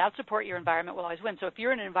 Without support, your environment will always win. So if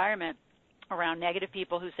you're in an environment around negative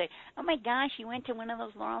people who say, oh my gosh, you went to one of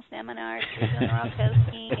those Loral seminars, Loral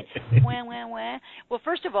coaching, well,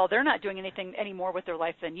 first of all, they're not doing anything any more with their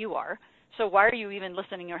life than you are. So why are you even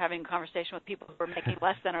listening or having a conversation with people who are making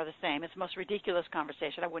less than or the same? It's the most ridiculous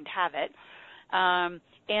conversation. I wouldn't have it.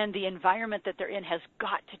 And the environment that they're in has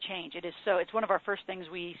got to change. It's one of our first things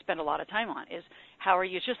we spend a lot of time on is how are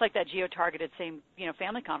you? It's just like that geo-targeted same,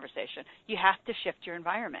 family conversation. You have to shift your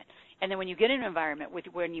environment. And then when you get in an environment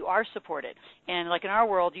when you are supported, and like in our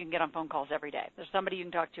world, you can get on phone calls every day. There's somebody you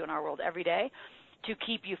can talk to in our world every day to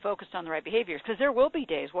keep you focused on the right behaviors. Because there will be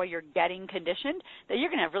days while you're getting conditioned that you're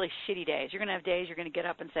going to have really shitty days. You're going to have days you're going to get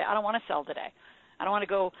up and say, I don't want to sell today. I don't want to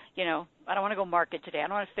go, I don't want to go market today. I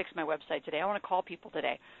don't want to fix my website today. I want to call people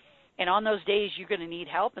today. And on those days, you're going to need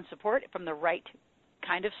help and support from the right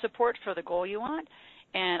kind of support for the goal you want.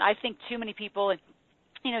 And I think too many people, and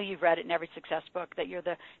you've read it in every success book, that you're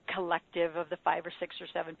the collective of the 5 or 6 or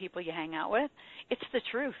 7 people you hang out with. It's the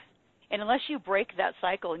truth. And unless you break that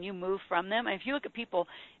cycle and you move from them, and if you look at people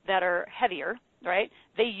that are heavier, right,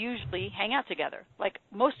 they usually hang out together. Like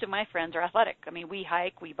most of my friends are athletic. I mean, we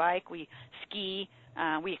hike, we bike, we ski,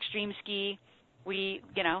 we extreme ski, we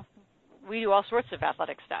do all sorts of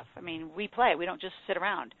athletic stuff. I mean, we play. We don't just sit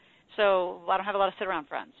around. So I don't have a lot of sit-around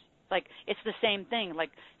friends. Like, it's the same thing. Like,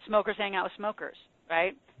 smokers hang out with smokers,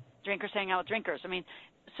 right? Drinkers hang out with drinkers. I mean,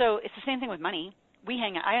 so it's the same thing with money.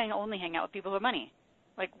 I only hang out with people who have money.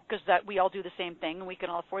 Like, because we all do the same thing, and we can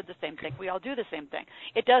all afford the same thing. We all do the same thing.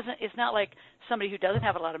 It's not like somebody who doesn't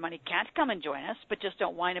have a lot of money can't come and join us, but just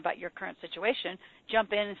don't whine about your current situation.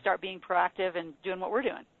 Jump in and start being proactive and doing what we're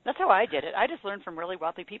doing. That's how I did it. I just learned from really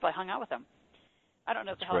wealthy people. I hung out with them. I don't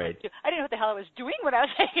know what the hell I was doing. I didn't know what the hell I was doing when I was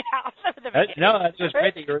hanging out with them. No, that's just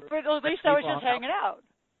great that you're. But at least I was just hanging out.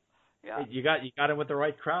 Yeah. You got in with the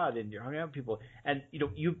right crowd, and you're hanging out with people. And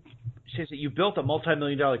you built a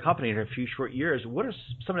multi-million-dollar company in a few short years. What are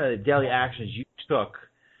some of the daily actions you took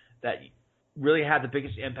that really had the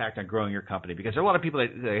biggest impact on growing your company? Because there are a lot of people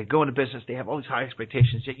that go into business, they have all these high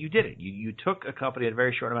expectations, yet you did it. You took a company in a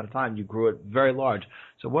very short amount of time, you grew it very large.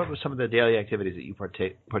 So what were some of the daily activities that you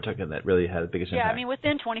partook in that really had the biggest impact? Yeah, I mean,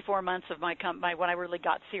 within 24 months of my when I really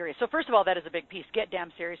got serious. So first of all, that is a big piece. Get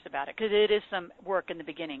damn serious about it, because it is some work in the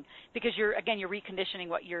beginning. Because you're reconditioning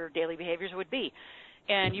what your daily behaviors would be.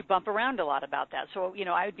 And you bump around a lot about that. So,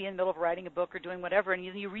 I would be in the middle of writing a book or doing whatever, and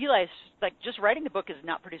you realize, like, just writing the book is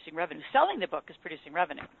not producing revenue. Selling the book is producing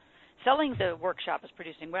revenue. Selling the workshop is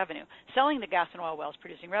producing revenue. Selling the gas and oil well is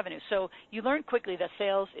producing revenue. So you learn quickly that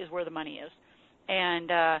sales is where the money is. And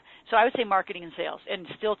so I would say marketing and sales. And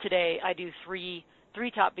still today I do three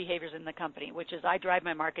top behaviors in the company, which is I drive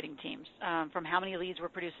my marketing teams from how many leads we're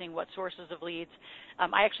producing, what sources of leads.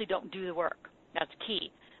 I actually don't do the work. That's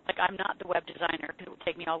key. Like, I'm not the web designer, because it would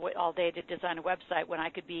take me all day to design a website when I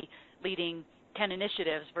could be leading 10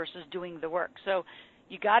 initiatives versus doing the work. So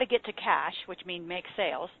you got to get to cash, which means make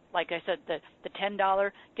sales. Like I said, the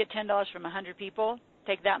 $10, get $10 from 100 people,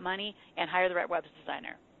 take that money and hire the right web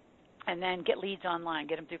designer. and then get leads online,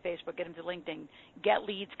 get them through Facebook, get them through LinkedIn, get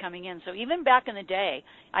leads coming in. So even back in the day,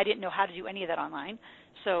 I didn't know how to do any of that online.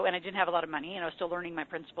 So, and I didn't have a lot of money, and I was still learning my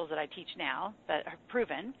principles that I teach now that are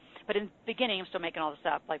proven. But in the beginning, I'm still making all this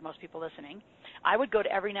stuff, like most people listening. I would go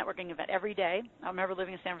to every networking event every day. I remember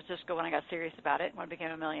living in San Francisco when I got serious about it, when I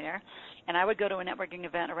became a millionaire. And I would go to a networking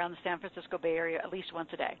event around the San Francisco Bay Area at least once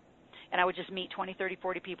a day. And I would just meet 20, 30,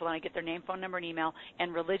 40 people, and I'd get their name, phone number, and email,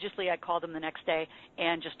 and religiously I'd call them the next day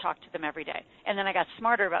and just talk to them every day. And then I got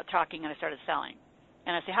smarter about talking, and I started selling.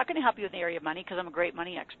 And I say, how can I help you in the area of money? Because I'm a great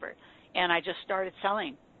money expert. And I just started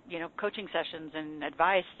selling, coaching sessions and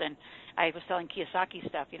advice, and I was selling Kiyosaki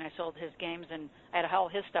stuff. I sold his games, and I had all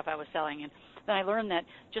his stuff I was selling. And then I learned that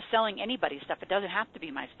just selling anybody's stuff, it doesn't have to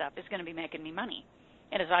be my stuff, is going to be making me money,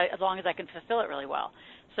 and as long as I can fulfill it really well.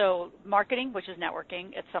 So marketing, which is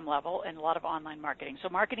networking at some level, and a lot of online marketing. So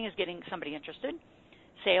marketing is getting somebody interested.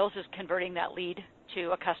 Sales is converting that lead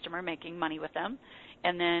to a customer, making money with them,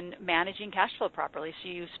 and then managing cash flow properly so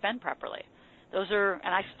you spend properly. Those are,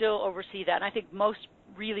 and I still oversee that, and I think most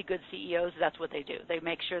really good CEOs, that's what they do. They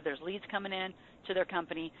make sure there's leads coming in to their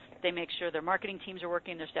company. They make sure their marketing teams are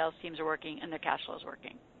working, their sales teams are working, and their cash flow is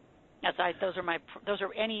working. Those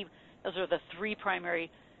are the three primary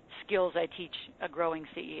skills I teach a growing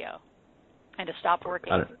CEO. And to stop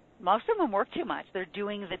working. Most of them work too much. They're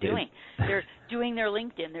doing the doing. They're doing their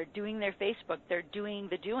LinkedIn. They're doing their Facebook. They're doing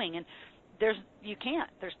the doing. And you can't.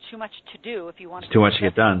 There's too much to do if you want to. Too much to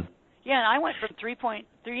get done. Yeah, and I went from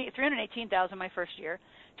 318,000 my first year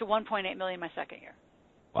to 1.8 million my second year.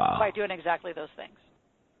 Wow. By doing exactly those things.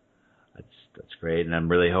 That's great, and I'm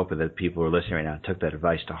really hoping that people who are listening right now took that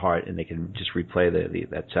advice to heart, and they can just replay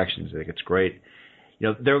that section. I think it's great.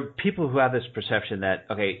 There are people who have this perception that,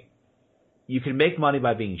 okay, you can make money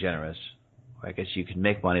by being generous. I guess you can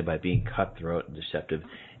make money by being cutthroat and deceptive.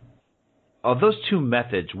 Of those two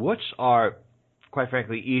methods, which are, quite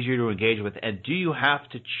frankly, easier to engage with, and do you have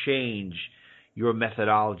to change your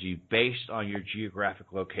methodology based on your geographic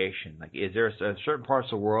location? Like, is there certain parts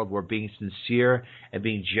of the world where being sincere and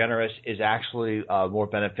being generous is actually more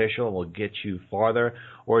beneficial and will get you farther?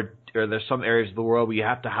 Or are there some areas of the world where you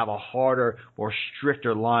have to have a harder, more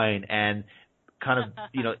stricter line, and kind of,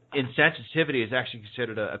 insensitivity is actually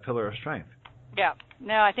considered a pillar of strength? Yeah.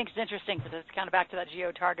 No, I think it's interesting because it's kind of back to that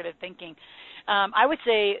geo-targeted thinking. I would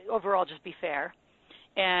say overall just be fair.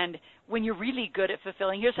 And when you're really good at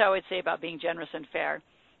fulfilling, here's how I would say about being generous and fair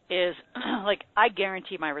is like I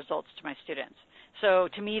guarantee my results to my students. So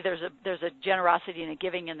to me, there's a generosity and a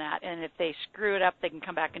giving in that. And if they screw it up, they can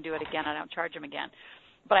come back and do it again. I don't charge them again.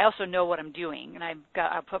 But I also know what I'm doing, and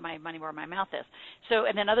I'll put my money where my mouth is. So,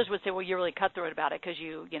 and then others would say, well, you're really cutthroat about it because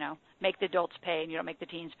you make the adults pay and you don't make the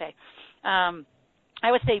teens pay.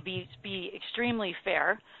 I would say be extremely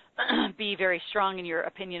fair. Be very strong in your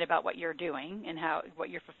opinion about what you're doing and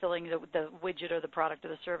what you're fulfilling, the widget or the product or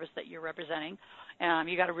the service that you're representing.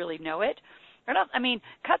 You got to really know it.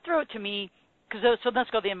 Cutthroat to me, so let's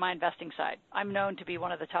go to my investing side. I'm known to be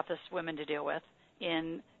one of the toughest women to deal with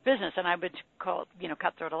in business, and I would call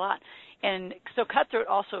cutthroat a lot. And so cutthroat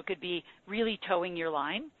also could be really towing your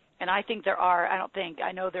line. And I think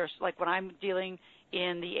I know there's, like when I'm dealing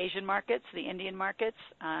in the Asian markets, the Indian markets,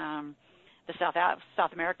 the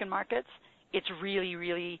South American markets, it's really,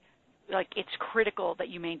 really, it's critical that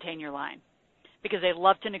you maintain your line because they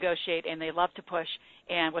love to negotiate and they love to push,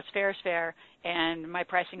 and what's fair is fair, and my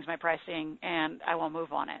pricing is my pricing, and I won't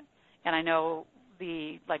move on it. And I know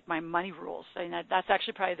my money rules, and that's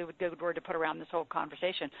actually probably the good word to put around this whole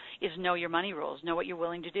conversation, is know your money rules, know what you're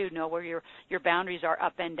willing to do, know where your boundaries are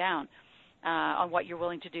up and down on what you're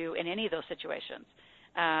willing to do in any of those situations.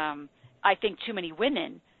 I think too many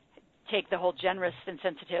women take the whole generous and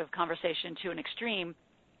sensitive conversation to an extreme,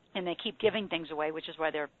 and they keep giving things away, which is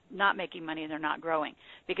why they're not making money and they're not growing,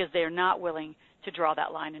 because they're not willing to draw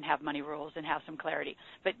that line and have money rules and have some clarity.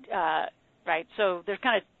 But right, so there's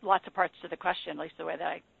kind of lots of parts to the question, at least the way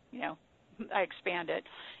that I expand it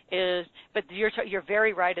is. But you're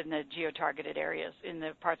very right in the geo-targeted areas, in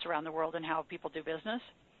the parts around the world and how people do business.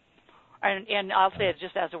 And I'll say it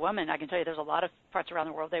just as a woman, I can tell you there's a lot of parts around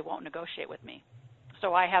the world they won't negotiate with me.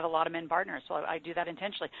 So I have a lot of men partners, so I do that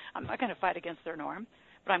intentionally. I'm not going to fight against their norm,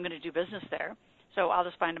 but I'm going to do business there. So I'll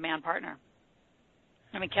just find a man partner.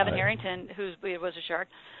 Kevin Harrington, who was a shark,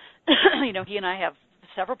 he and I have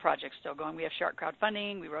several projects still going. We have shark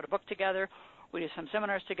crowdfunding. We wrote a book together. We do some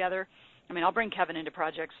seminars together. I'll bring Kevin into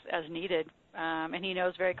projects as needed, and he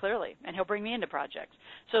knows very clearly, and he'll bring me into projects.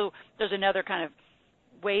 So there's another kind of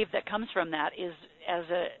wave that comes from that is as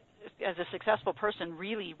a successful person,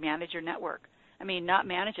 really manage your network. Not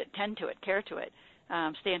manage it, tend to it, care to it,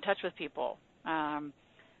 stay in touch with people,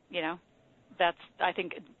 I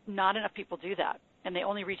think not enough people do that. And they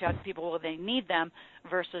only reach out to people when they need them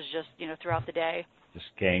versus just, throughout the day. Just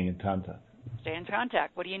staying in contact. Stay in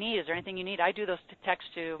contact. What do you need? Is there anything you need? I do those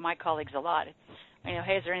texts to my colleagues a lot.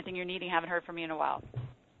 Hey, is there anything you're needing? Haven't heard from you in a while.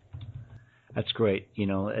 That's great.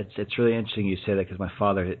 It's really interesting you say that because my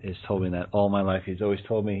father has told me that all my life. He's always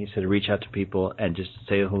told me, he said, reach out to people and just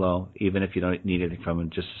say hello, even if you don't need anything from them,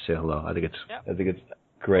 just to say hello. I think it's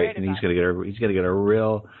great, and he's going to get a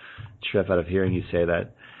real trip out of hearing you say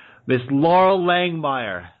that. Miss Loral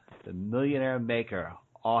Langemeier, the Millionaire maker,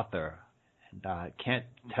 author, and I can't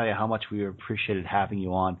tell you how much we appreciated having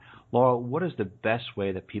you on. Loral, what is the best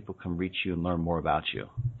way that people can reach you and learn more about you?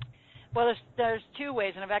 Well, there's two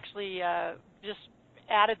ways, and I've actually just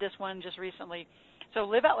added this one just recently. So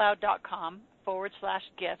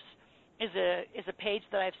liveoutloud.com/gifts is a page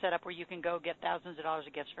that I've set up where you can go get thousands of dollars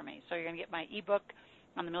of gifts from me. So you're going to get my ebook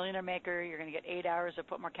on the Millionaire Maker. You're going to get 8 hours of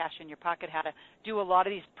Put More Cash in Your Pocket, how to do a lot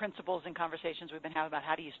of these principles and conversations we've been having about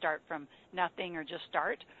how do you start from nothing or just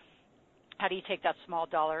start. How do you take that small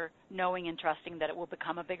dollar, knowing and trusting that it will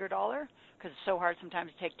become a bigger dollar? Because it's so hard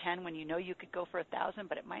sometimes to take 10 when you know you could go for 1,000,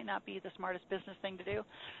 but it might not be the smartest business thing to do.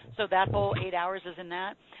 So that whole 8 hours is in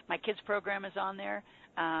that. My kids program is on there.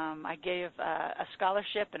 I gave a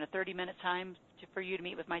scholarship and a 30-minute time for you to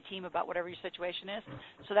meet with my team about whatever your situation is.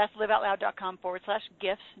 So that's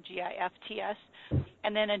liveoutloud.com/gifts, GIFTS.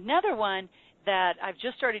 And then another one that I've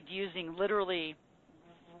just started using literally,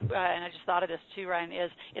 and I just thought of this too, Ryan,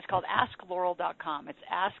 it's called askloral.com. It's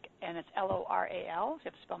ask, and it's LORAL. You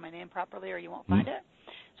have to spell my name properly or you won't find it.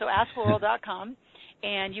 So askloral.com,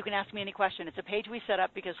 and you can ask me any question. It's a page we set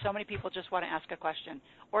up because so many people just want to ask a question,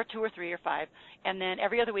 or 2 or 3 or 5. And then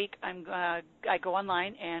every other week I go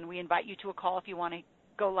online, and we invite you to a call if you want to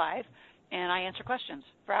go live, and I answer questions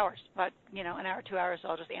for hours. But, an hour, 2 hours,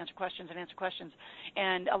 I'll just answer questions.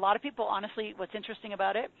 And a lot of people, honestly, what's interesting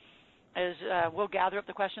about it is we'll gather up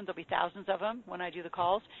the questions. There'll be thousands of them when I do the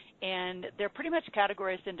calls, and they're pretty much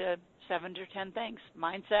categorized into 7 to 10 things.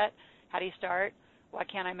 Mindset, how do you start? Why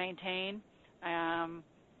can't I maintain?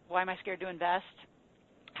 Why am I scared to invest?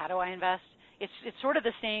 How do I invest? It's sort of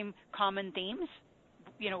the same common themes,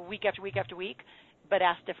 week after week after week, but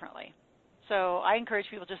asked differently. So I encourage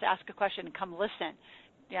people just ask a question and come listen.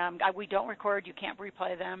 We don't record. You can't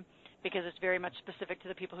replay them because it's very much specific to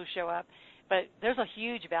the people who show up. But there's a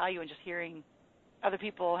huge value in just hearing other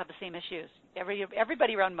people have the same issues.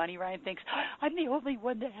 Everybody around money, Ryan, thinks, I'm the only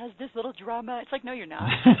one that has this little drama. It's like, no, you're not.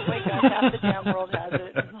 Wake up, half the damn world has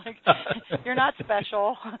it. It's like, you're not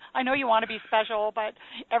special. I know you want to be special, but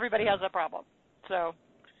everybody has a problem. So.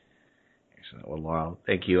 Excellent. Well, Loral,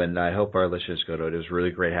 thank you, and I hope our listeners go to it. It was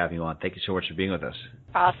really great having you on. Thank you so much for being with us.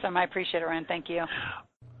 Awesome. I appreciate it, Ryan. Thank you.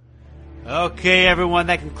 Okay, everyone,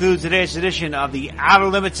 that concludes today's edition of the Outer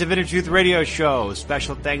Limits of Inner Truth radio show.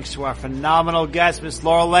 Special thanks to our phenomenal guest, Miss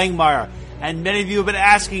Loral Langemeier. And many of you have been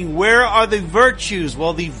asking, where are the virtues?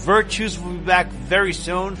 Well, the virtues will be back very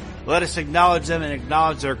soon. Let us acknowledge them and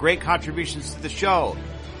acknowledge their great contributions to the show.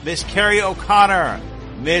 Miss Carrie O'Connor,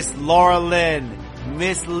 Miss Laura Lynn,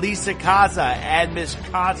 Miss Lisa Kaza, and Miss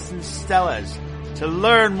Constance Stellas. To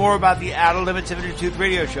learn more about the Outer Limits of Inner Truth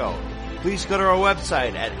radio show, please go to our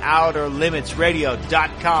website at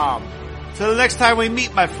outerlimitsradio.com. Till the next time we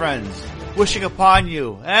meet, my friends, wishing upon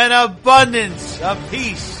you an abundance of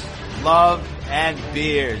peace, love, and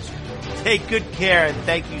beers. Take good care, and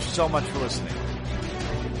thank you so much for listening.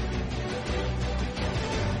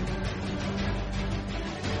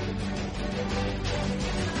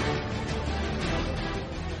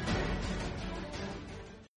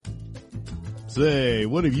 Say,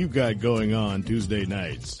 what have you got going on Tuesday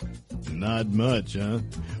nights? Not much, huh?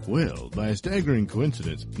 Well, by a staggering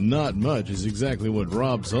coincidence, not much is exactly what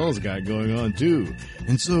Rob Saul's got going on, too.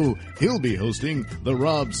 And so, he'll be hosting The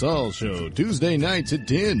Rob Saul Show Tuesday nights at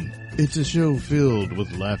 10. It's a show filled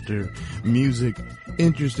with laughter, music,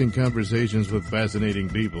 interesting conversations with fascinating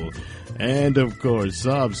people, and, of course,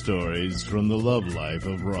 sob stories from the love life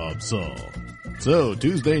of Rob Saul. So,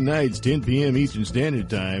 Tuesday nights, 10 p.m. Eastern Standard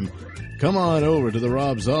Time, come on over to The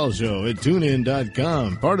Rob Saul Show at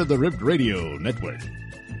TuneIn.com, part of the Ripped Radio Network.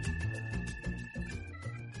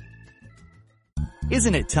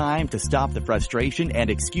 Isn't it time to stop the frustration and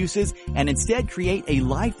excuses and instead create a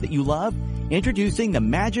life that you love? Introducing the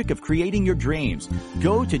magic of creating your dreams.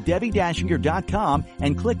 Go to DebbieDashinger.com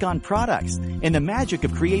and click on products. In the magic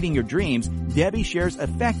of creating your dreams, Debbie shares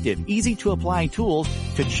effective, easy-to-apply tools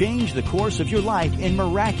to change the course of your life in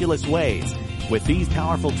miraculous ways. With these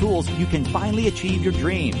powerful tools, you can finally achieve your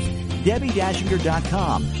dreams.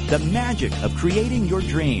 DebbieDashinger.com, the magic of creating your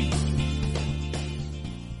dreams.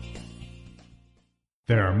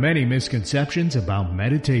 There are many misconceptions about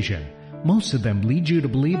meditation. Most of them lead you to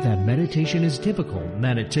believe that meditation is difficult and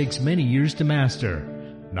that it takes many years to master.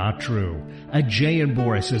 Not true. Ajay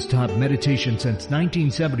Boris has taught meditation since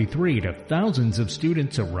 1973 to thousands of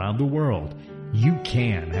students around the world. You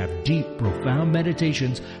can have deep, profound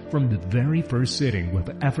meditations from the very first sitting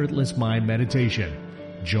with Effortless Mind Meditation.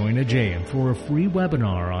 Join Ajay for a free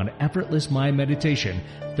webinar on Effortless Mind Meditation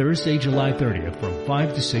Thursday, July 30th from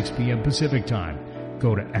 5 to 6 p.m. Pacific Time.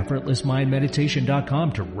 Go to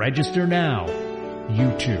effortlessmindmeditation.com to register now.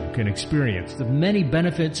 You too can experience the many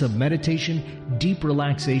benefits of meditation, deep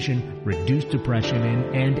relaxation, reduced depression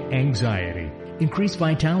and anxiety, increased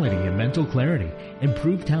vitality and mental clarity,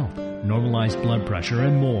 improved health, normalized blood pressure,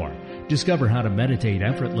 and more. Discover how to meditate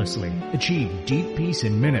effortlessly, achieve deep peace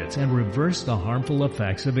in minutes, and reverse the harmful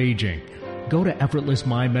effects of aging. Go to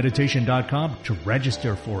effortlessmindmeditation.com to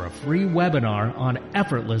register for a free webinar on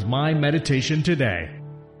Effortless Mind Meditation today.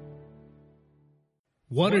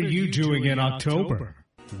 What are you doing in October?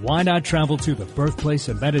 Why not travel to the birthplace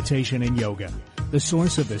of meditation and yoga, the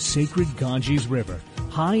source of the sacred Ganges River,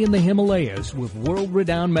 high in the Himalayas, with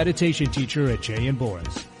world-renowned meditation teacher Ajay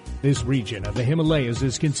Boris. This region of the Himalayas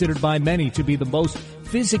is considered by many to be the most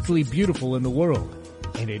physically beautiful in the world,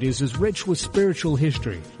 and it is as rich with spiritual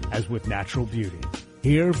history as with natural beauty.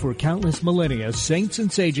 Here, for countless millennia, saints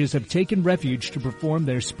and sages have taken refuge to perform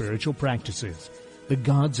their spiritual practices. The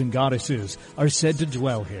gods and goddesses are said to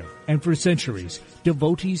dwell here, and for centuries,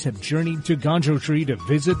 devotees have journeyed to Gangotri to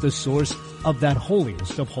visit the source of that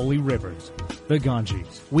holiest of holy rivers, the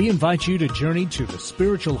Ganges. We invite you to journey to the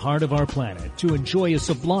spiritual heart of our planet to enjoy a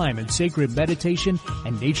sublime and sacred meditation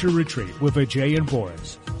and nature retreat with Ajay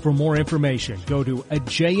Boris. For more information, go to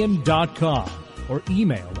ajayan.com or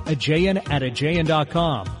email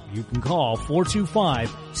ajayan@ajayan.com. You can call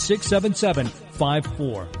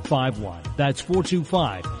 425-677-5451. That's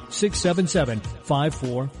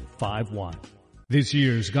 425-677-5451. This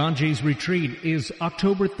year's Ganges Retreat is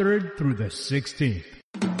October 3rd through the 16th.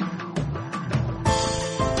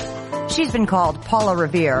 She's been called Paula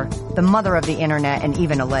Revere, the mother of the internet and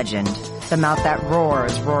even a legend. The mouth that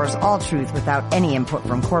roars all truth without any input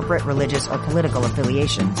from corporate, religious, or political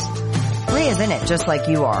affiliations. Maria's in it just like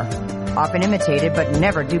you are. Often imitated but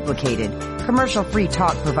never duplicated. Commercial-free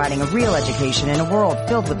talk providing a real education in a world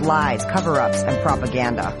filled with lies, cover-ups, and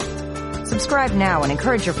propaganda. Subscribe now and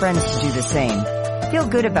encourage your friends to do the same. Feel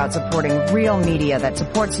good about supporting real media that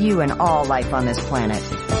supports you and all life on this planet.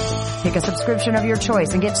 Take a subscription of your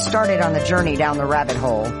choice and get started on the journey down the rabbit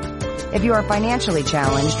hole. If you are financially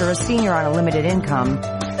challenged or a senior on a limited income,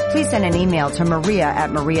 please send an email to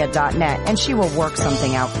maria@maria.net and she will work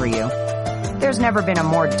something out for you. There's never been a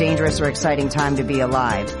more dangerous or exciting time to be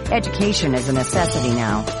alive. Education is a necessity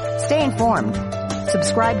now. Stay informed.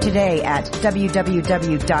 Subscribe today at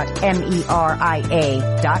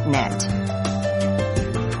www.meria.net.